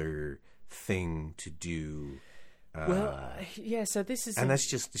popular thing to do. So this is, and it's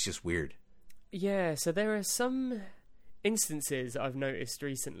just weird. Yeah, so there are some instances I've noticed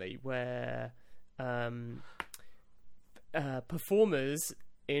recently where performers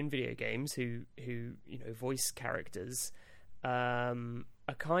in video games who you know, voice characters are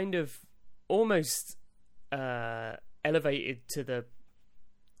kind of almost elevated to the,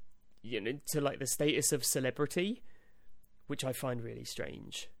 you know, to like the status of celebrity, which I find really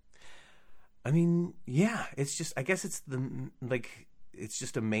strange. I mean, yeah, it's just, I guess it's it's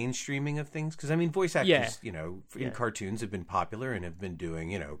just a mainstreaming of things. Because, I mean, voice actors, you know, in cartoons have been popular and have been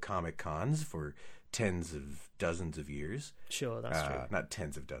doing, you know, Comic Cons for tens of dozens of years. Sure, that's true. Not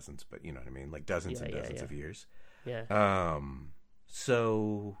tens of dozens, but you know what I mean? Like dozens and dozens of years. Yeah.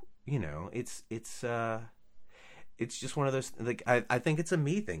 So, you know, it's just one of those, like, I think it's a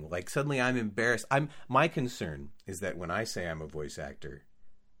me thing. Like, suddenly I'm embarrassed. My concern is that when I say I'm a voice actor,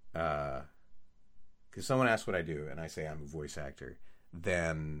 because someone asks what I do and I say I'm a voice actor,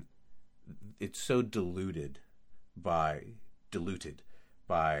 then it's so diluted by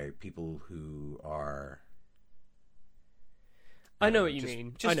people who are, I know what you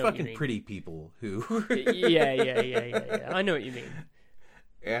mean. Just I know fucking pretty people who yeah. I know what you mean.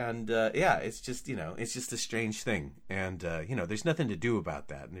 And it's just, you know, it's just a strange thing. And you know, there's nothing to do about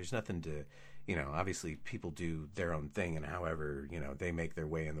that. And there's nothing to, you know, obviously people do their own thing, and however, you know, they make their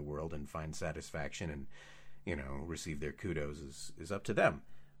way in the world and find satisfaction and, you know, receive their kudos is up to them.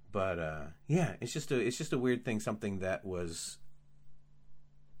 But yeah, it's just a weird thing, something that was,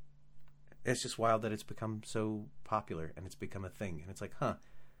 it's just wild that it's become so popular and it's become a thing, and it's like, huh,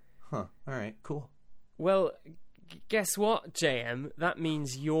 all right, cool. Well, guess what, JM? That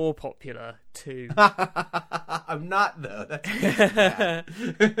means you're popular too. I'm not, though. That's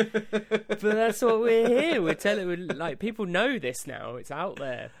but that's what we're here. We're telling, like, people know this now. It's out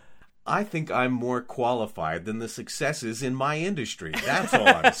there. I think I'm more qualified than the successes in my industry. That's all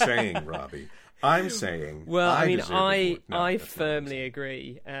I'm saying, Robbie. I'm saying. Well, I mean, deserve an award. No, I that's not what I'm firmly saying.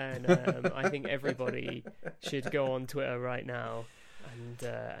 agree, and I think everybody should go on Twitter right now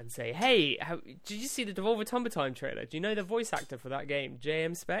and say, "Hey, did you see the Devolver Tumble Time trailer? Do you know the voice actor for that game,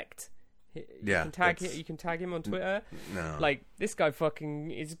 JM Spect? Yeah, you can tag him on Twitter. No, Like, this guy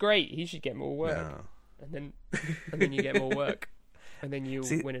fucking is great. He should get more work, no. and then you get more work, and then you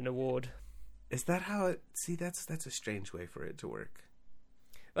win an award. Is that how it? See, that's a strange way for it to work.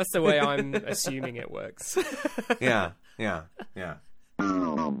 That's the way I'm assuming it works. Yeah.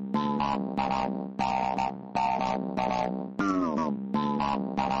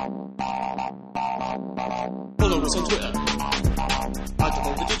 Follow us on Twitter at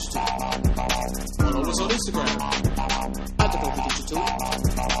Devolver Digital. Follow us on Instagram at Devolver Digital.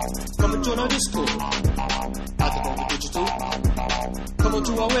 Come and join our Discord at Devolver Digital. Come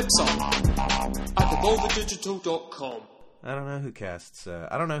onto our website at devolverdigital.com. I don't know who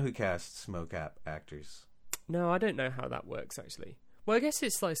casts mocap actors. No, I don't know how that works actually. Well, I guess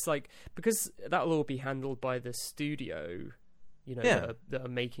it's like because that'll all be handled by the studio, that are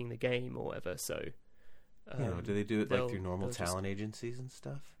making the game or whatever. So, do they do it like through normal talent agencies and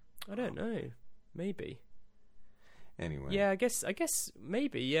stuff? I don't know. Maybe. Anyway. Yeah, I guess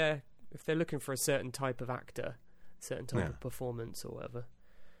maybe. Yeah, if they're looking for a certain type of actor, certain type of performance or whatever.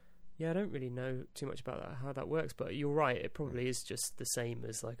 Yeah, I don't really know too much about that, how that works, but you're right. It probably is just the same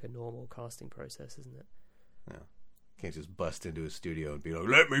as like a normal casting process, isn't it? Yeah. Can't just bust into a studio and be like,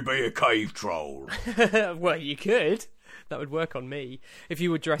 "Let me be a cave troll." Well, you could. That would work on me if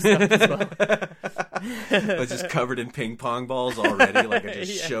you were dressed up as well. I was just covered in ping pong balls already. Like I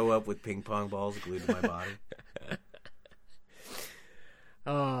just show up with ping pong balls glued to my body.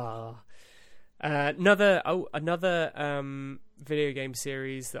 Another video game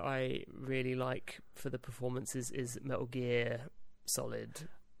series that I really like for the performances is Metal Gear Solid.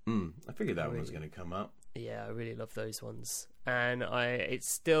 I figured that one was going to come up. Yeah, I really love those ones, and it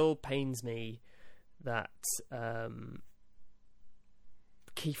still pains me that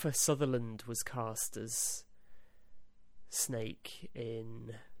Kiefer Sutherland was cast as Snake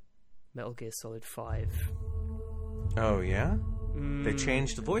in Metal Gear Solid 5. Oh yeah, they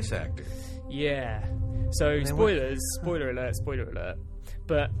changed the voice actor. Yeah. So spoiler alert.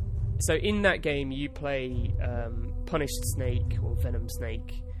 But so in that game you play Punished Snake or Venom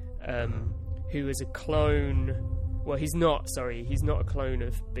Snake, who is a clone. Well, he's not a clone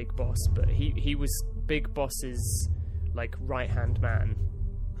of Big Boss, but he was Big Boss's like right hand man.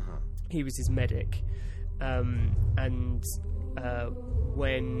 He was his medic, and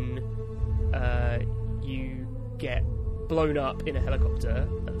when you get blown up in a helicopter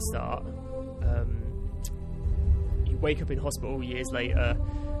at the start, you wake up in hospital years later,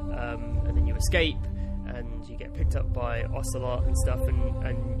 and then you escape and you get picked up by Ocelot and stuff,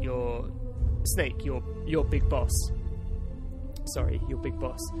 and your Snake, your big boss. Sorry, your big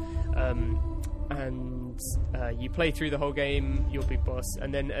boss. And you play through the whole game, your big boss,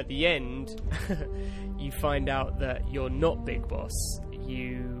 and then at the end, you find out that you're not Big Boss.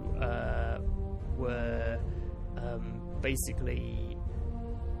 You were basically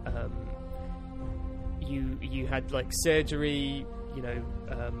you had like surgery,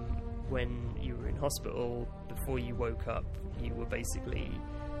 when you were in hospital. Before you woke up, you were basically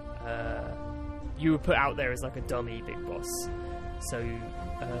you were put out there as like a dummy Big Boss. So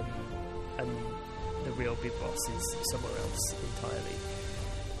and the real Big Boss is somewhere else entirely.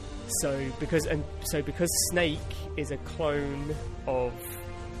 So because Snake is a clone of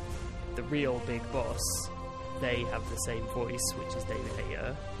the real Big Boss, they have the same voice, which is David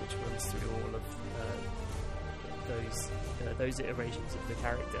Hayter, which runs through all of those iterations of the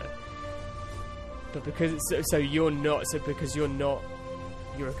character. But because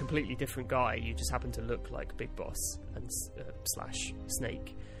you're a completely different guy. You just happen to look like Big Boss and slash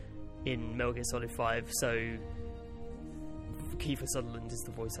Snake in Metal Gear Solid 5. So Kiefer Sutherland is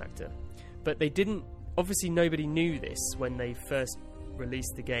the voice actor. But they didn't. Obviously, nobody knew this when they first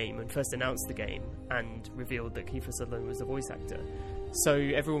released the game and first announced the game and revealed that Kiefer Sutherland was the voice actor. So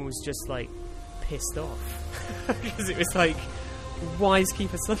everyone was just like pissed off because it was like, why is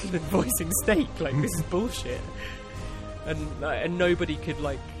Kiefer Sutherland voicing Snake? Like, this is bullshit. And nobody could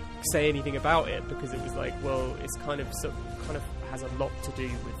like say anything about it because it was like, well, it's kind of has a lot to do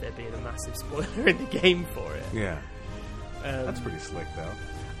with there being a massive spoiler in the game for it. Yeah, that's pretty slick though.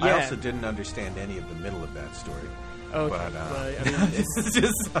 Yeah. I also didn't understand any of the middle of that story. Oh, but, well, I mean, it's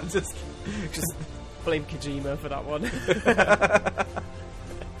just blame Kojima for that one.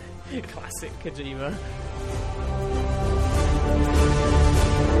 Classic Kojima.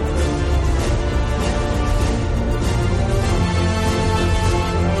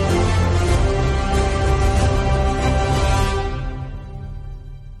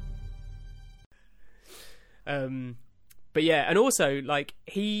 But yeah, and also like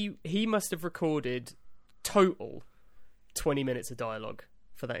he must have recorded total 20 minutes of dialogue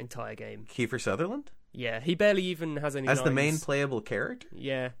for that entire game. Kiefer Sutherland? Yeah, he barely even has any as lines. the main playable character.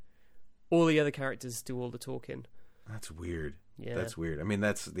 Yeah, all the other characters do all the talking. That's weird. Yeah, that's weird. I mean,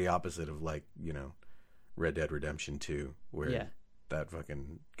 that's the opposite of like Red Dead Redemption 2, where that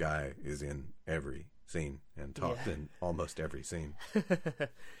fucking guy is in every scene and talked in almost every scene.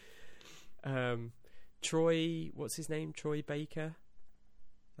 Troy, what's his name? Troy Baker,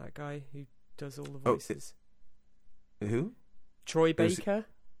 that guy who does all the voices. Who? Troy Baker.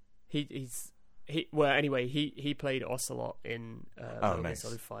 Well, anyway, he played Ocelot in Metal Gear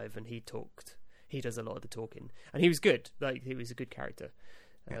Solid 5, and he does a lot of the talking, and he was good. Like, he was a good character,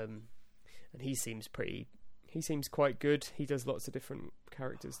 and he seems quite good. He does lots of different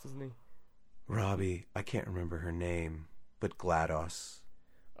characters, doesn't he? Robbie, I can't remember her name, but GLaDOS.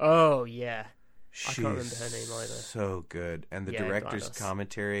 Oh yeah, She's I can't remember her name either. So good, and the director's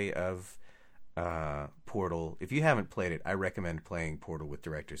commentary of Portal. If you haven't played it, I recommend playing Portal with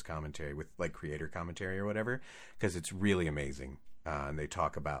director's commentary, with like creator commentary or whatever, because it's really amazing. And they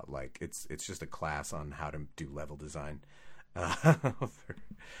talk about like it's just a class on how to do level design.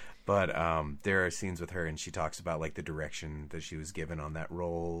 But there are scenes with her, and she talks about like the direction that she was given on that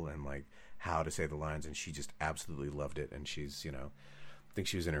role and like how to say the lines, and she just absolutely loved it. And she's I think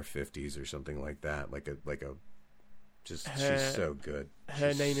she was in her 50s or something like that. She's so good.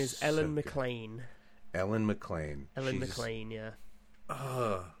 Her name is Ellen McLean. Ellen McLean. McLean, yeah.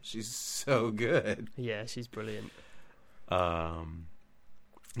 Oh, she's so good. Yeah, she's brilliant. They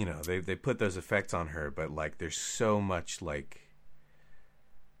put those effects on her, but like there's so much like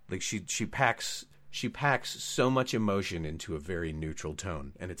she packs so much emotion into a very neutral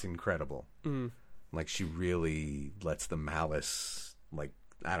tone, and it's incredible. Like she really lets the malice, like,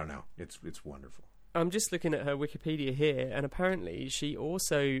 I don't know, it's wonderful. I'm just looking at her Wikipedia here, and apparently she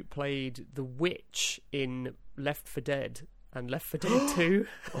also played the witch in Left 4 Dead and Left 4 Dead 2.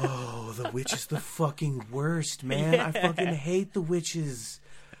 Oh, the witch is the fucking worst, man. I fucking hate the witches.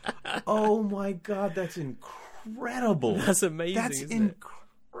 Oh my god, that's incredible. That's amazing. That's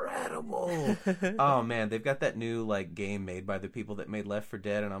incredible. Oh man, they've got that new like game made by the people that made Left 4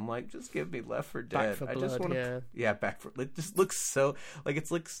 Dead, and I'm like, just give me Left 4 Dead. Back for Blood, I just want to, Back for. It just looks so like it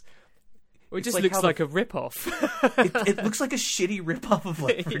looks. It just looks like a rip-off. It looks like a shitty rip-off of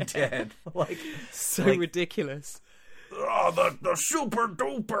Left 4 Dead. Like so ridiculous. Oh, the super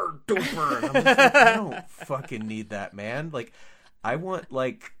duper duper. And I'm like, I don't fucking need that, man. Like, I want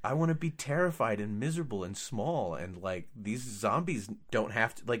to be terrified and miserable and small, and like these zombies don't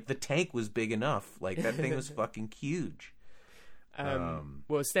have to. Like, the tank was big enough. Like, that thing was fucking huge.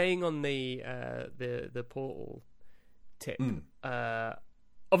 Well, staying on the Portal tip.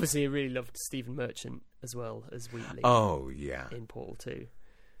 Obviously, I really loved Stephen Merchant as well as Wheatley. Oh yeah, in Portal 2.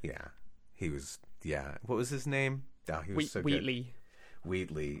 Yeah, he was. Yeah, what was his name? Oh, he was so Wheatley. Good.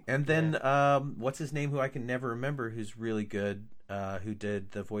 Wheatley, and then what's his name? Who I can never remember. Who's really good? Who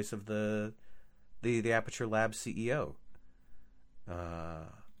did the voice of the Aperture Labs CEO?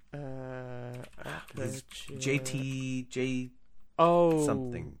 JT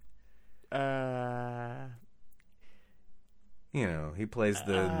something. He plays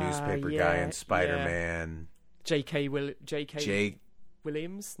the newspaper guy in Spider-Man. J.K.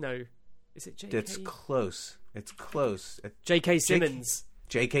 Williams? No. Is it J.K.? It's close. It's close. J.K. Simmons.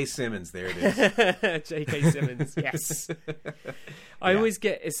 J.K. Simmons, there it is. J.K. Simmons, yes. I always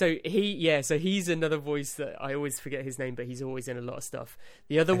get... So he's another voice that I always forget his name, but he's always in a lot of stuff.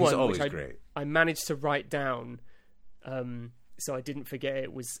 The other one, which I managed to write down, so I didn't forget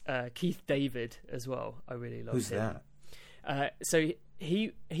it, was Keith David as well. I really loved him. Who's that? So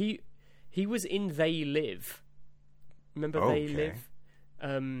he was in They Live. Remember They Live?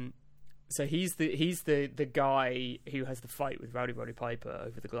 So he's the guy who has the fight with Rowdy Roddy Piper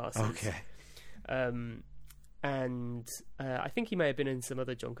over the glasses. Okay. And I think he may have been in some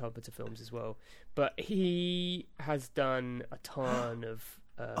other John Carpenter films as well. But he has done a ton of.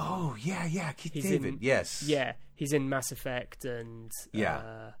 Keith David. Yes. Yeah, he's in Mass Effect and.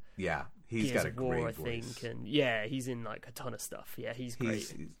 He's Gears got a of War, great I voice. think, and he's in like a ton of stuff. Yeah, he's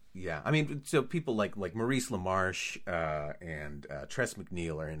great. I mean, so people like Maurice LaMarche and Tress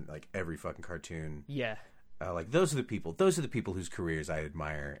MacNeille are in like every fucking cartoon. Yeah, like those are the people. Those are the people whose careers I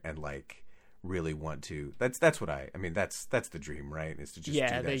admire and like really want to. That's what I mean. That's the dream, right? Is to just do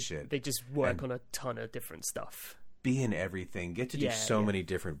that shit. They just work on a ton of different stuff. Be in everything. Get to do so many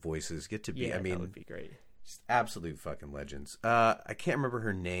different voices. Get to be. Yeah, I mean, that would be great. Just absolute fucking legends. I can't remember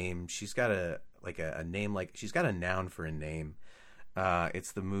her name. She's got a name, like she's got a noun for a name.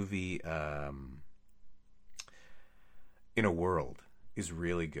 It's the movie In a World is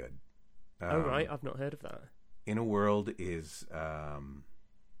really good. Right, I've not heard of that. In a World is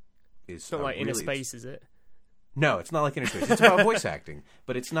it's not like Inner Space, is it? No, it's not like Inner Space. It's about voice acting,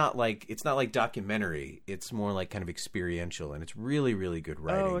 but it's not like documentary. It's more like kind of experiential, and it's really, really good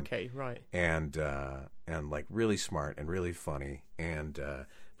writing. Oh, okay, right. And like really smart and really funny, and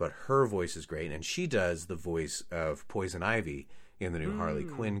but her voice is great, and she does the voice of Poison Ivy in the new Harley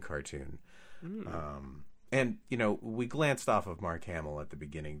Quinn cartoon. And you know, we glanced off of Mark Hamill at the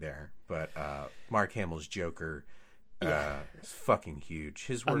beginning there, but Mark Hamill's Joker. It's fucking huge.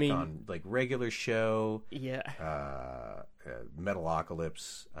 His work on like Regular Show,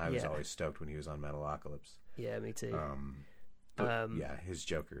 Metalocalypse. I was always stoked when he was on Metalocalypse. Yeah, me too. His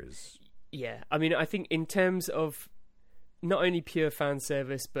Joker is. Yeah, I mean, I think in terms of not only pure fan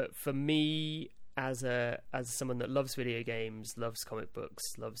service, but for me as someone that loves video games, loves comic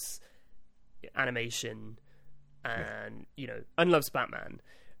books, loves animation, and and loves Batman.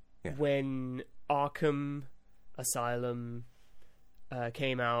 Yeah. When Arkham Asylum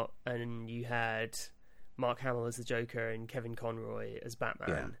came out and you had Mark Hamill as the Joker and Kevin Conroy as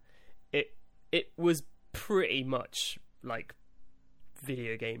Batman, it was pretty much like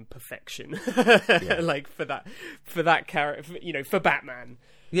video game perfection. Like for that character, for Batman.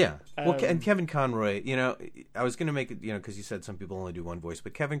 Yeah. Well, and Kevin Conroy, I was going to make it, because you said some people only do one voice,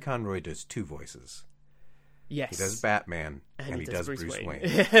 but Kevin Conroy does two voices. Yes. He does Batman and he does Bruce Wayne.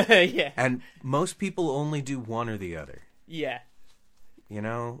 Yeah. And most people only do one or the other. Yeah.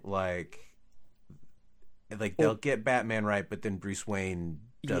 Like they'll get Batman right, but then Bruce Wayne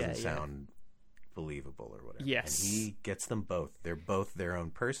doesn't sound believable or whatever. Yes. And he gets them both. They're both their own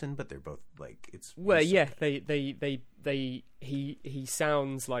person, but they're both like it's he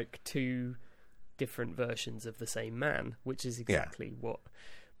sounds like two different versions of the same man, which is exactly what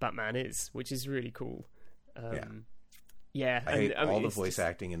Batman is, which is really cool. I hate all the voice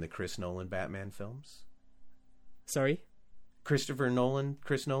acting in the Chris Nolan Batman films. Sorry? Chris Nolan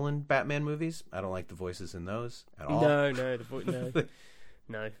Batman movies. I don't like the voices in those at all. No,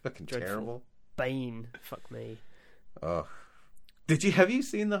 no. Fucking dreadful. Terrible. Bane, fuck me. Oh, have you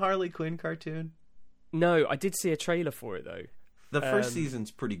seen the Harley Quinn cartoon? No, I did see a trailer for it though. The first season's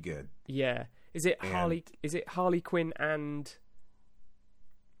pretty good. Yeah, is it Harley Quinn and?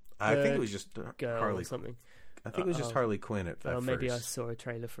 I think it was just Harley or something. I think it was just Harley Quinn at first. Maybe I saw a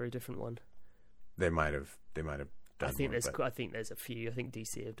trailer for a different one. They might have done. I think there's a few. I think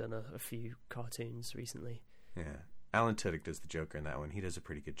DC have done a few cartoons recently. Yeah, Alan Tudyk does the Joker in that one. He does a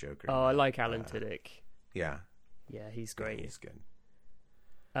pretty good Joker. Oh, I like Alan Tudyk. Yeah. Yeah, he's great. Yeah, he's good.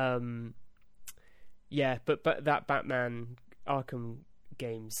 Yeah, but that Batman Arkham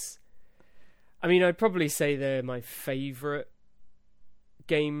games. I mean, I'd probably say they're my favorite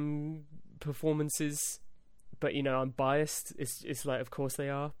game performances, but I'm biased. It's like, of course they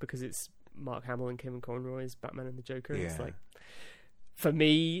are, because it's Mark Hamill and Kevin Conroy's Batman and the Joker. Yeah. It's like, for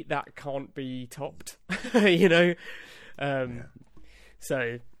me, that can't be topped.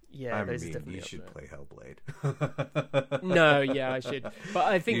 So yeah, those are definitely you should there. play Hellblade. No, yeah, I should, but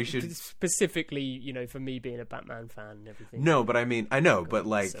I think specifically, for me being a Batman fan and everything. No, but I mean, I know, but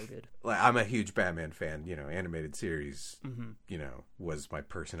so good. I'm a huge Batman fan. Animated series, was my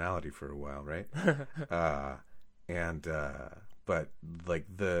personality for a while, right? But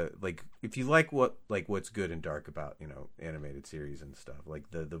if you like what's good and dark about animated series and stuff,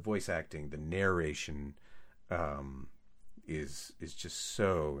 like the voice acting, the narration, is just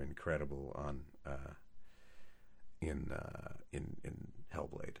so incredible on in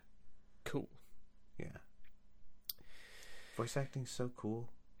Hellblade. Cool. Yeah. Voice acting's so cool.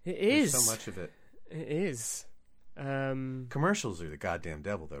 There's so much of it. It is. Commercials are the goddamn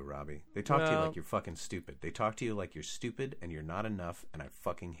devil, though, Robbie. They talk to you like you're fucking stupid. They talk to you like you're stupid and you're not enough, and I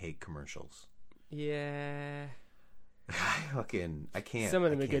fucking hate commercials. Yeah. I can't. Some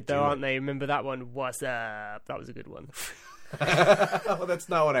of them are good, though, aren't they? Remember that one? What's up? That was a good one. Well, that's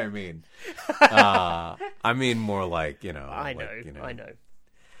not what I mean. I mean more like, I know.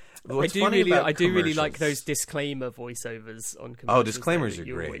 What's I do really like those disclaimer voiceovers on commercials. Oh, disclaimers are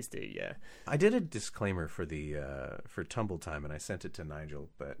you great. Always do, yeah. I did a disclaimer for for Tumble Time, and I sent it to Nigel,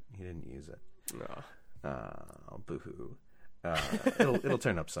 but he didn't use it. Boo-hoo. It'll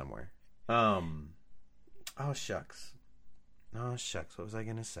turn up somewhere. Oh shucks. What was I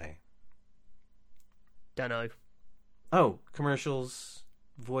gonna say? Dunno. Oh, commercials,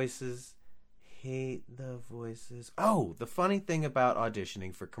 voices. Hate the voices. Oh, the funny thing about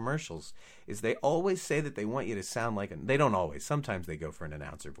auditioning for commercials is they always say that they want you to sound like they don't always. Sometimes they go for an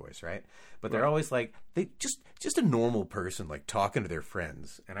announcer voice, right? But they're always like they just a normal person, like talking to their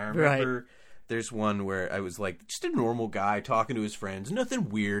friends. And I remember there's one where I was like just a normal guy talking to his friends, nothing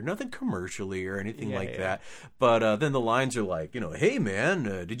weird, nothing commercially or anything that. But then the lines are like, hey man,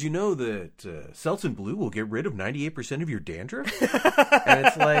 did you know that Seltz Blue will get rid of 98% of your dandruff? And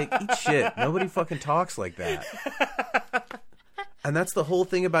it's like, eat shit. Nobody fucking talks like that. And that's the whole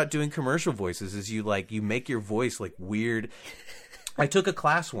thing about doing commercial voices is you make your voice like weird. I took a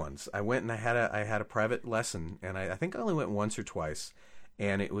class once. I went and I had a private lesson, and I think I only went once or twice.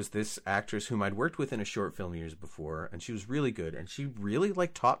 And it was this actress whom I'd worked with in a short film years before, and she was really good. And she really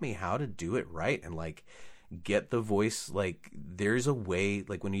taught me how to do it right and get the voice. There's a way,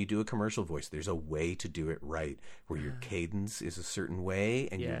 when you do a commercial voice, there's a way to do it right, where your cadence is a certain way,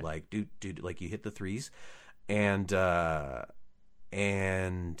 and you do you hit the threes, and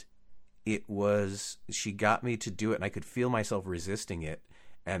it was, she got me to do it, and I could feel myself resisting it.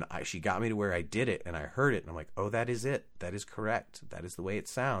 And she got me to where I did it, and I heard it, and I'm like, oh, that is it. That is correct. That is the way it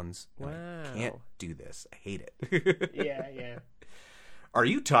sounds. Wow. I can't do this. I hate it. Yeah. Are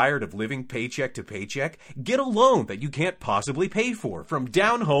you tired of living paycheck to paycheck? Get a loan that you can't possibly pay for from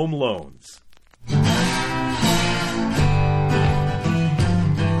Down Home Loans.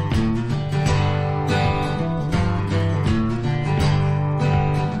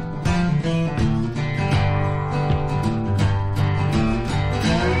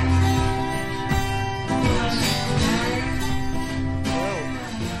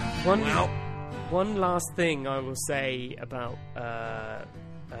 One last thing I will say about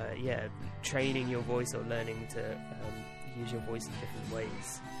training your voice or learning to use your voice in different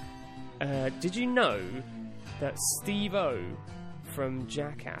ways. Did you know that Steve-O from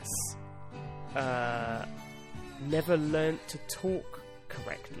Jackass never learnt to talk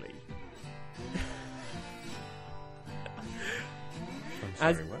correctly? I'm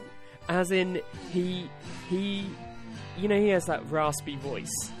sorry, what? As in, he he has that raspy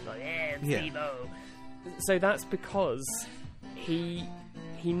voice. Steve-O. So that's because he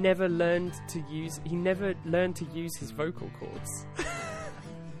never learned to use his vocal cords.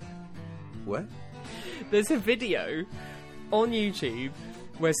 What? There's a video on YouTube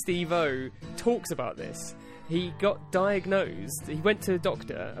where Steve-O talks about this. He got diagnosed. He went to a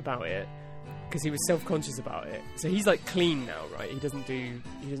doctor about it because he was self-conscious about it. So he's clean now, right? He doesn't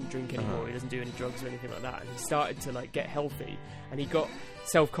drink anymore. He doesn't do any drugs or anything like that. And he started to get healthy, and he got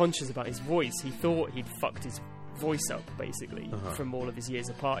self-conscious about his voice. He thought he'd fucked his voice up basically from all of his years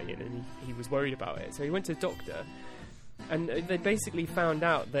of partying, and he was worried about it. So he went to a doctor, and they basically found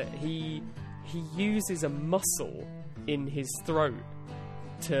out that he uses a muscle in his throat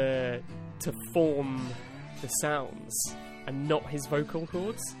to form the sounds and not his vocal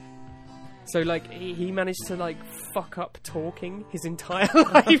cords. So he managed to fuck up talking his entire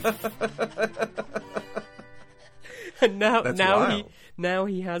life. And now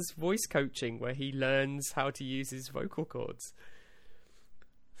he has voice coaching where he learns how to use his vocal cords.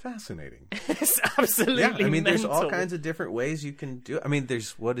 Fascinating. It's absolutely mental. There's all kinds of different ways you can do it.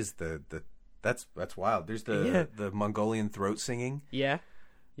 There's that's wild. There's the Mongolian throat singing. Yeah.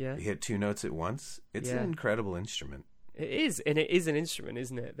 You hit two notes at once. It's an incredible instrument. It is, and it is an instrument,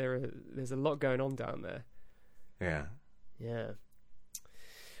 isn't it? There's a lot going on down there. Yeah.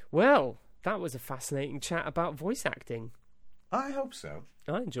 Well, that was a fascinating chat about voice acting. I hope so.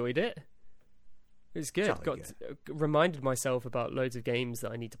 I enjoyed it. It was good. Reminded myself about loads of games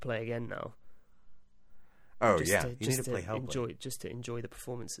that I need to play again now. Oh, you need to play Hellblade. Just to enjoy the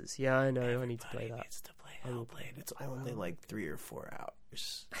performances. Yeah, I know. I need to play that. Needs to play Hellblade. It's only 3 or 4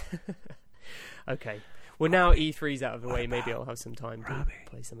 hours. Okay. Well, now E3's out of the way. Maybe I'll have some time to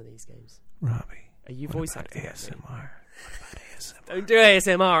play some of these games. Robbie, are you voice acting? ASMR. What about ASMR? Don't do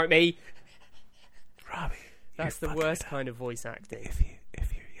ASMR at me, Robbie. That's the worst kind of voice acting. If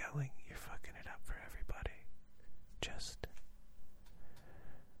you're yelling, you're fucking it up for everybody. Just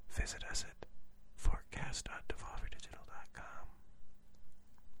visit us at forecast.devolverdigital.com.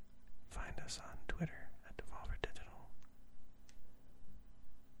 Find us on Twitter at devolverdigital.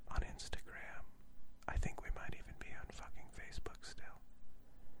 On Instagram. I think we might even be on fucking Facebook still.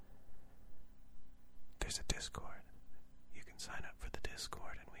 There's a Discord. You can sign up for the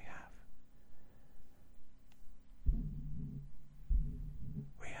Discord, and we have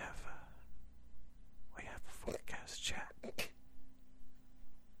a forecast chat.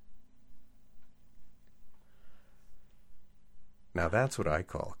 Now that's what I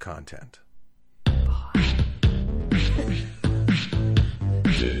call content.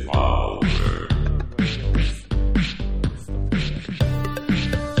 Wow.